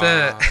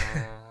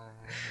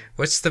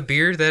 What's the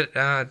beer that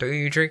don't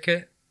you drink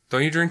it?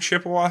 Don't you drink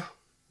Chippewa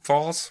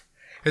Falls?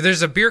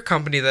 There's a beer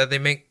company that they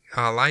make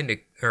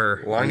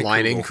Leinenkugel.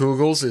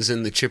 Leinenkugels is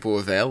in the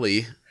Chippewa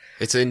Valley.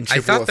 It's in I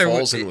Chippewa thought there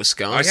Falls was- in I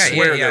Wisconsin.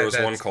 swear yeah, there was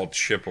that's- one called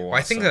Chippewa. Well,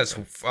 I think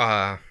something.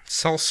 that's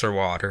seltzer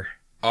water.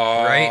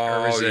 Oh, right?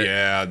 Or is it-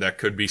 yeah, that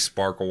could be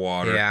Sparkle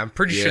Water. Yeah, I'm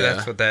pretty sure Yeah.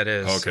 that's what that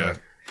is. Okay. So.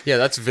 Yeah,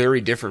 that's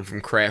very different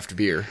from craft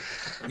beer.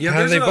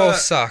 Yeah, They both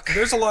suck.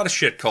 There's a lot of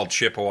shit called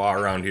Chippewa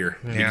around here.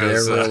 Yeah.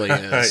 because, There really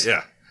is.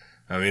 Yeah.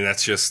 I mean,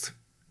 that's just,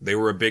 they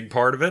were a big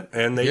part of it,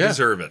 and they Yeah.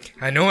 deserve it.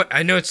 I know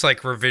it's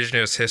like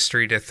revisionist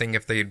history to think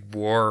if they'd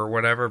war or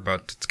whatever,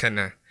 but it's kind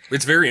of...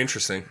 It's very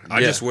interesting. I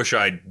Yeah. just wish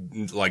I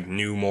like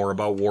knew more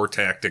about war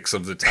tactics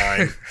of the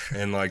time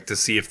and like to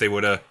see if they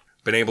would have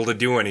been able to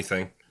do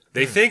anything.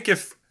 They think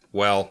if,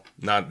 well,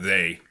 not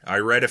they. I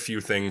read a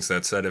few things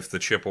that said if the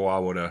Chippewa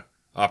would have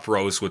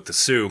uprose with the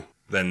Sioux,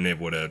 then it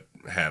would have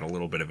had a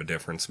little bit of a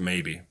difference,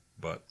 maybe.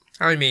 But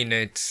I mean,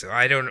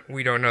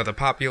 we don't know the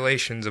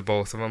populations of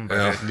both of them, but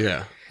Yeah.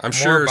 Yeah. I'm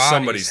sure bodies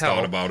somebody's help.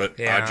 thought about it.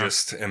 Yeah. I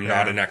just am Yeah.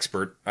 not an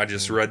expert. I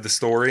just read the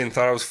story and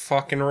thought it was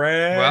fucking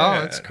rad.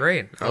 well, it's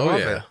great. I Oh, love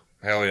yeah. it.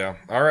 Hell yeah.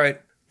 All right.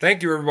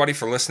 Thank you, everybody,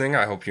 for listening.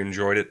 I hope you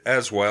enjoyed it,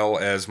 as well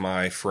as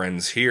my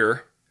friends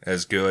here.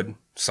 As good.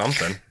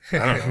 Something.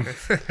 I don't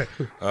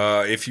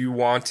know. If you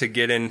want to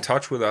get in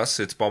touch with us,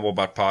 it's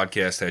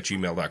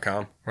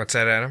bumblebuttpodcast@gmail.com. What's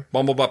that, Adam?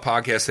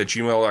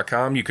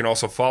 bumblebuttpodcast@gmail.com. You can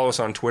also follow us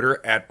on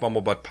Twitter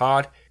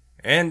 @bumblebuttpod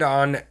and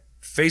on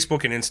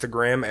Facebook and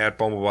Instagram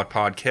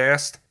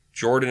 @bumblebuttpodcast.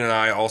 Jordan and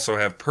I also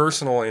have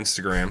personal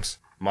Instagrams.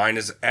 Mine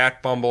is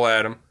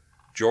 @bumbleadam.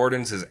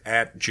 Jordan's is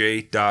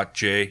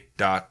 @j.j.fox.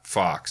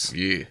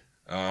 Yeah.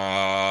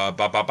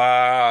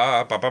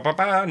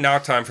 Now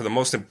time for the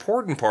most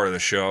important part of the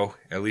show,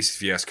 at least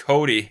if you ask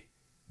Cody,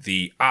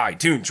 the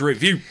iTunes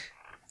review.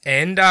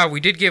 And we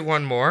did get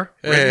one more,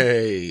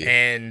 Hey.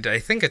 and I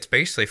think it's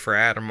basically for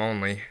Adam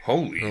only.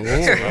 Holy,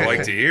 that's what I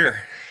like to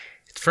hear.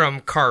 It's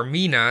from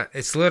Carmina.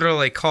 It's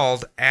literally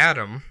called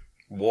Adam.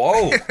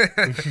 Whoa.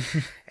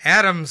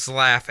 Adam's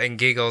laugh and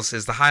giggles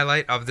is the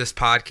highlight of this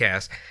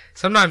podcast.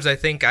 Sometimes I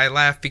think I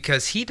laugh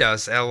because he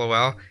does,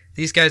 LOL.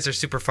 These guys are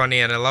super funny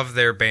and I love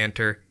their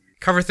banter.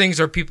 Cover things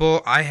or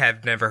people I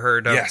have never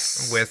heard of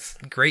with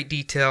great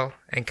detail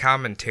and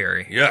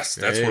commentary. Yes,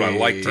 that's what I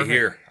like to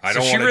hear. I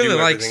don't so she want to really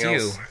do likes everything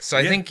you. else. So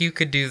I think you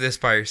could do this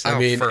by yourself. I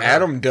mean, for her.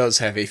 Adam does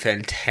have a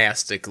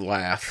fantastic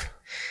laugh.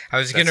 I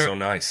was That's gonna so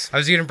nice. I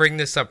was going to bring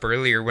this up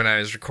earlier when I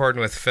was recording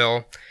with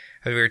Phil.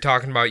 We were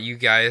talking about you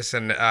guys,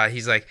 and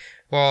he's like,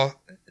 well,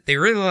 they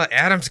really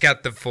Adam's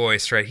got the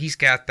voice, right? He's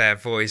got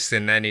that voice,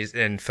 and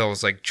then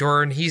Phil's like,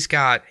 Jordan, he's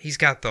got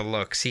the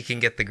looks. He can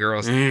get the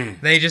girls.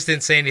 They just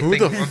didn't say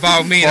anything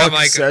about me. And I'm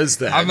like, says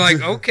that? I'm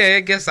like, okay, I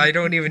guess I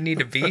don't even need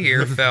to be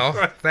here, Phil.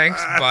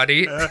 Thanks,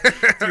 buddy.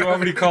 Do you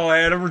want me to call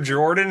Adam or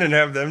Jordan and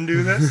have them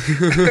do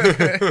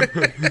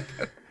this?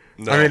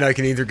 No. I mean, I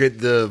can either get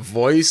the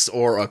voice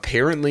or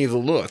apparently the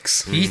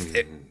looks.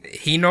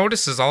 He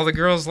notices all the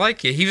girls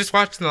like you. He was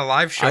watching the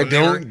live show. I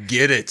don't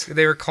get it.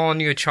 They were calling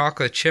you a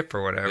chocolate chip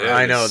or whatever. Yeah,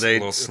 I know, a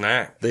little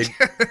snack. They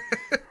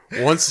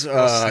once,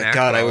 snack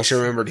God, I balls. wish I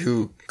remembered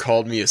who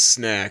called me a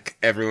snack.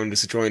 Everyone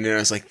just joined in. I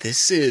was like,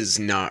 this is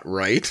not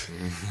right.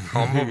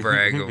 Humble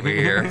brag over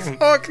here.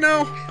 Fuck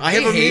no. I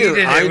have a hated mirror.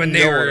 it when I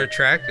they know were it.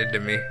 attracted to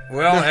me.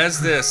 Well,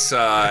 as this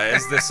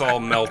all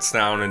melts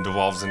down and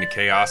devolves into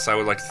chaos, I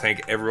would like to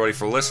thank everybody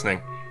for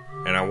listening,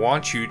 and I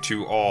want you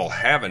to all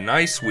have a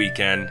nice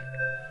weekend,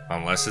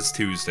 unless it's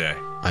Tuesday.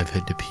 I've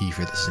had to pee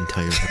for this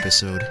entire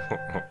episode.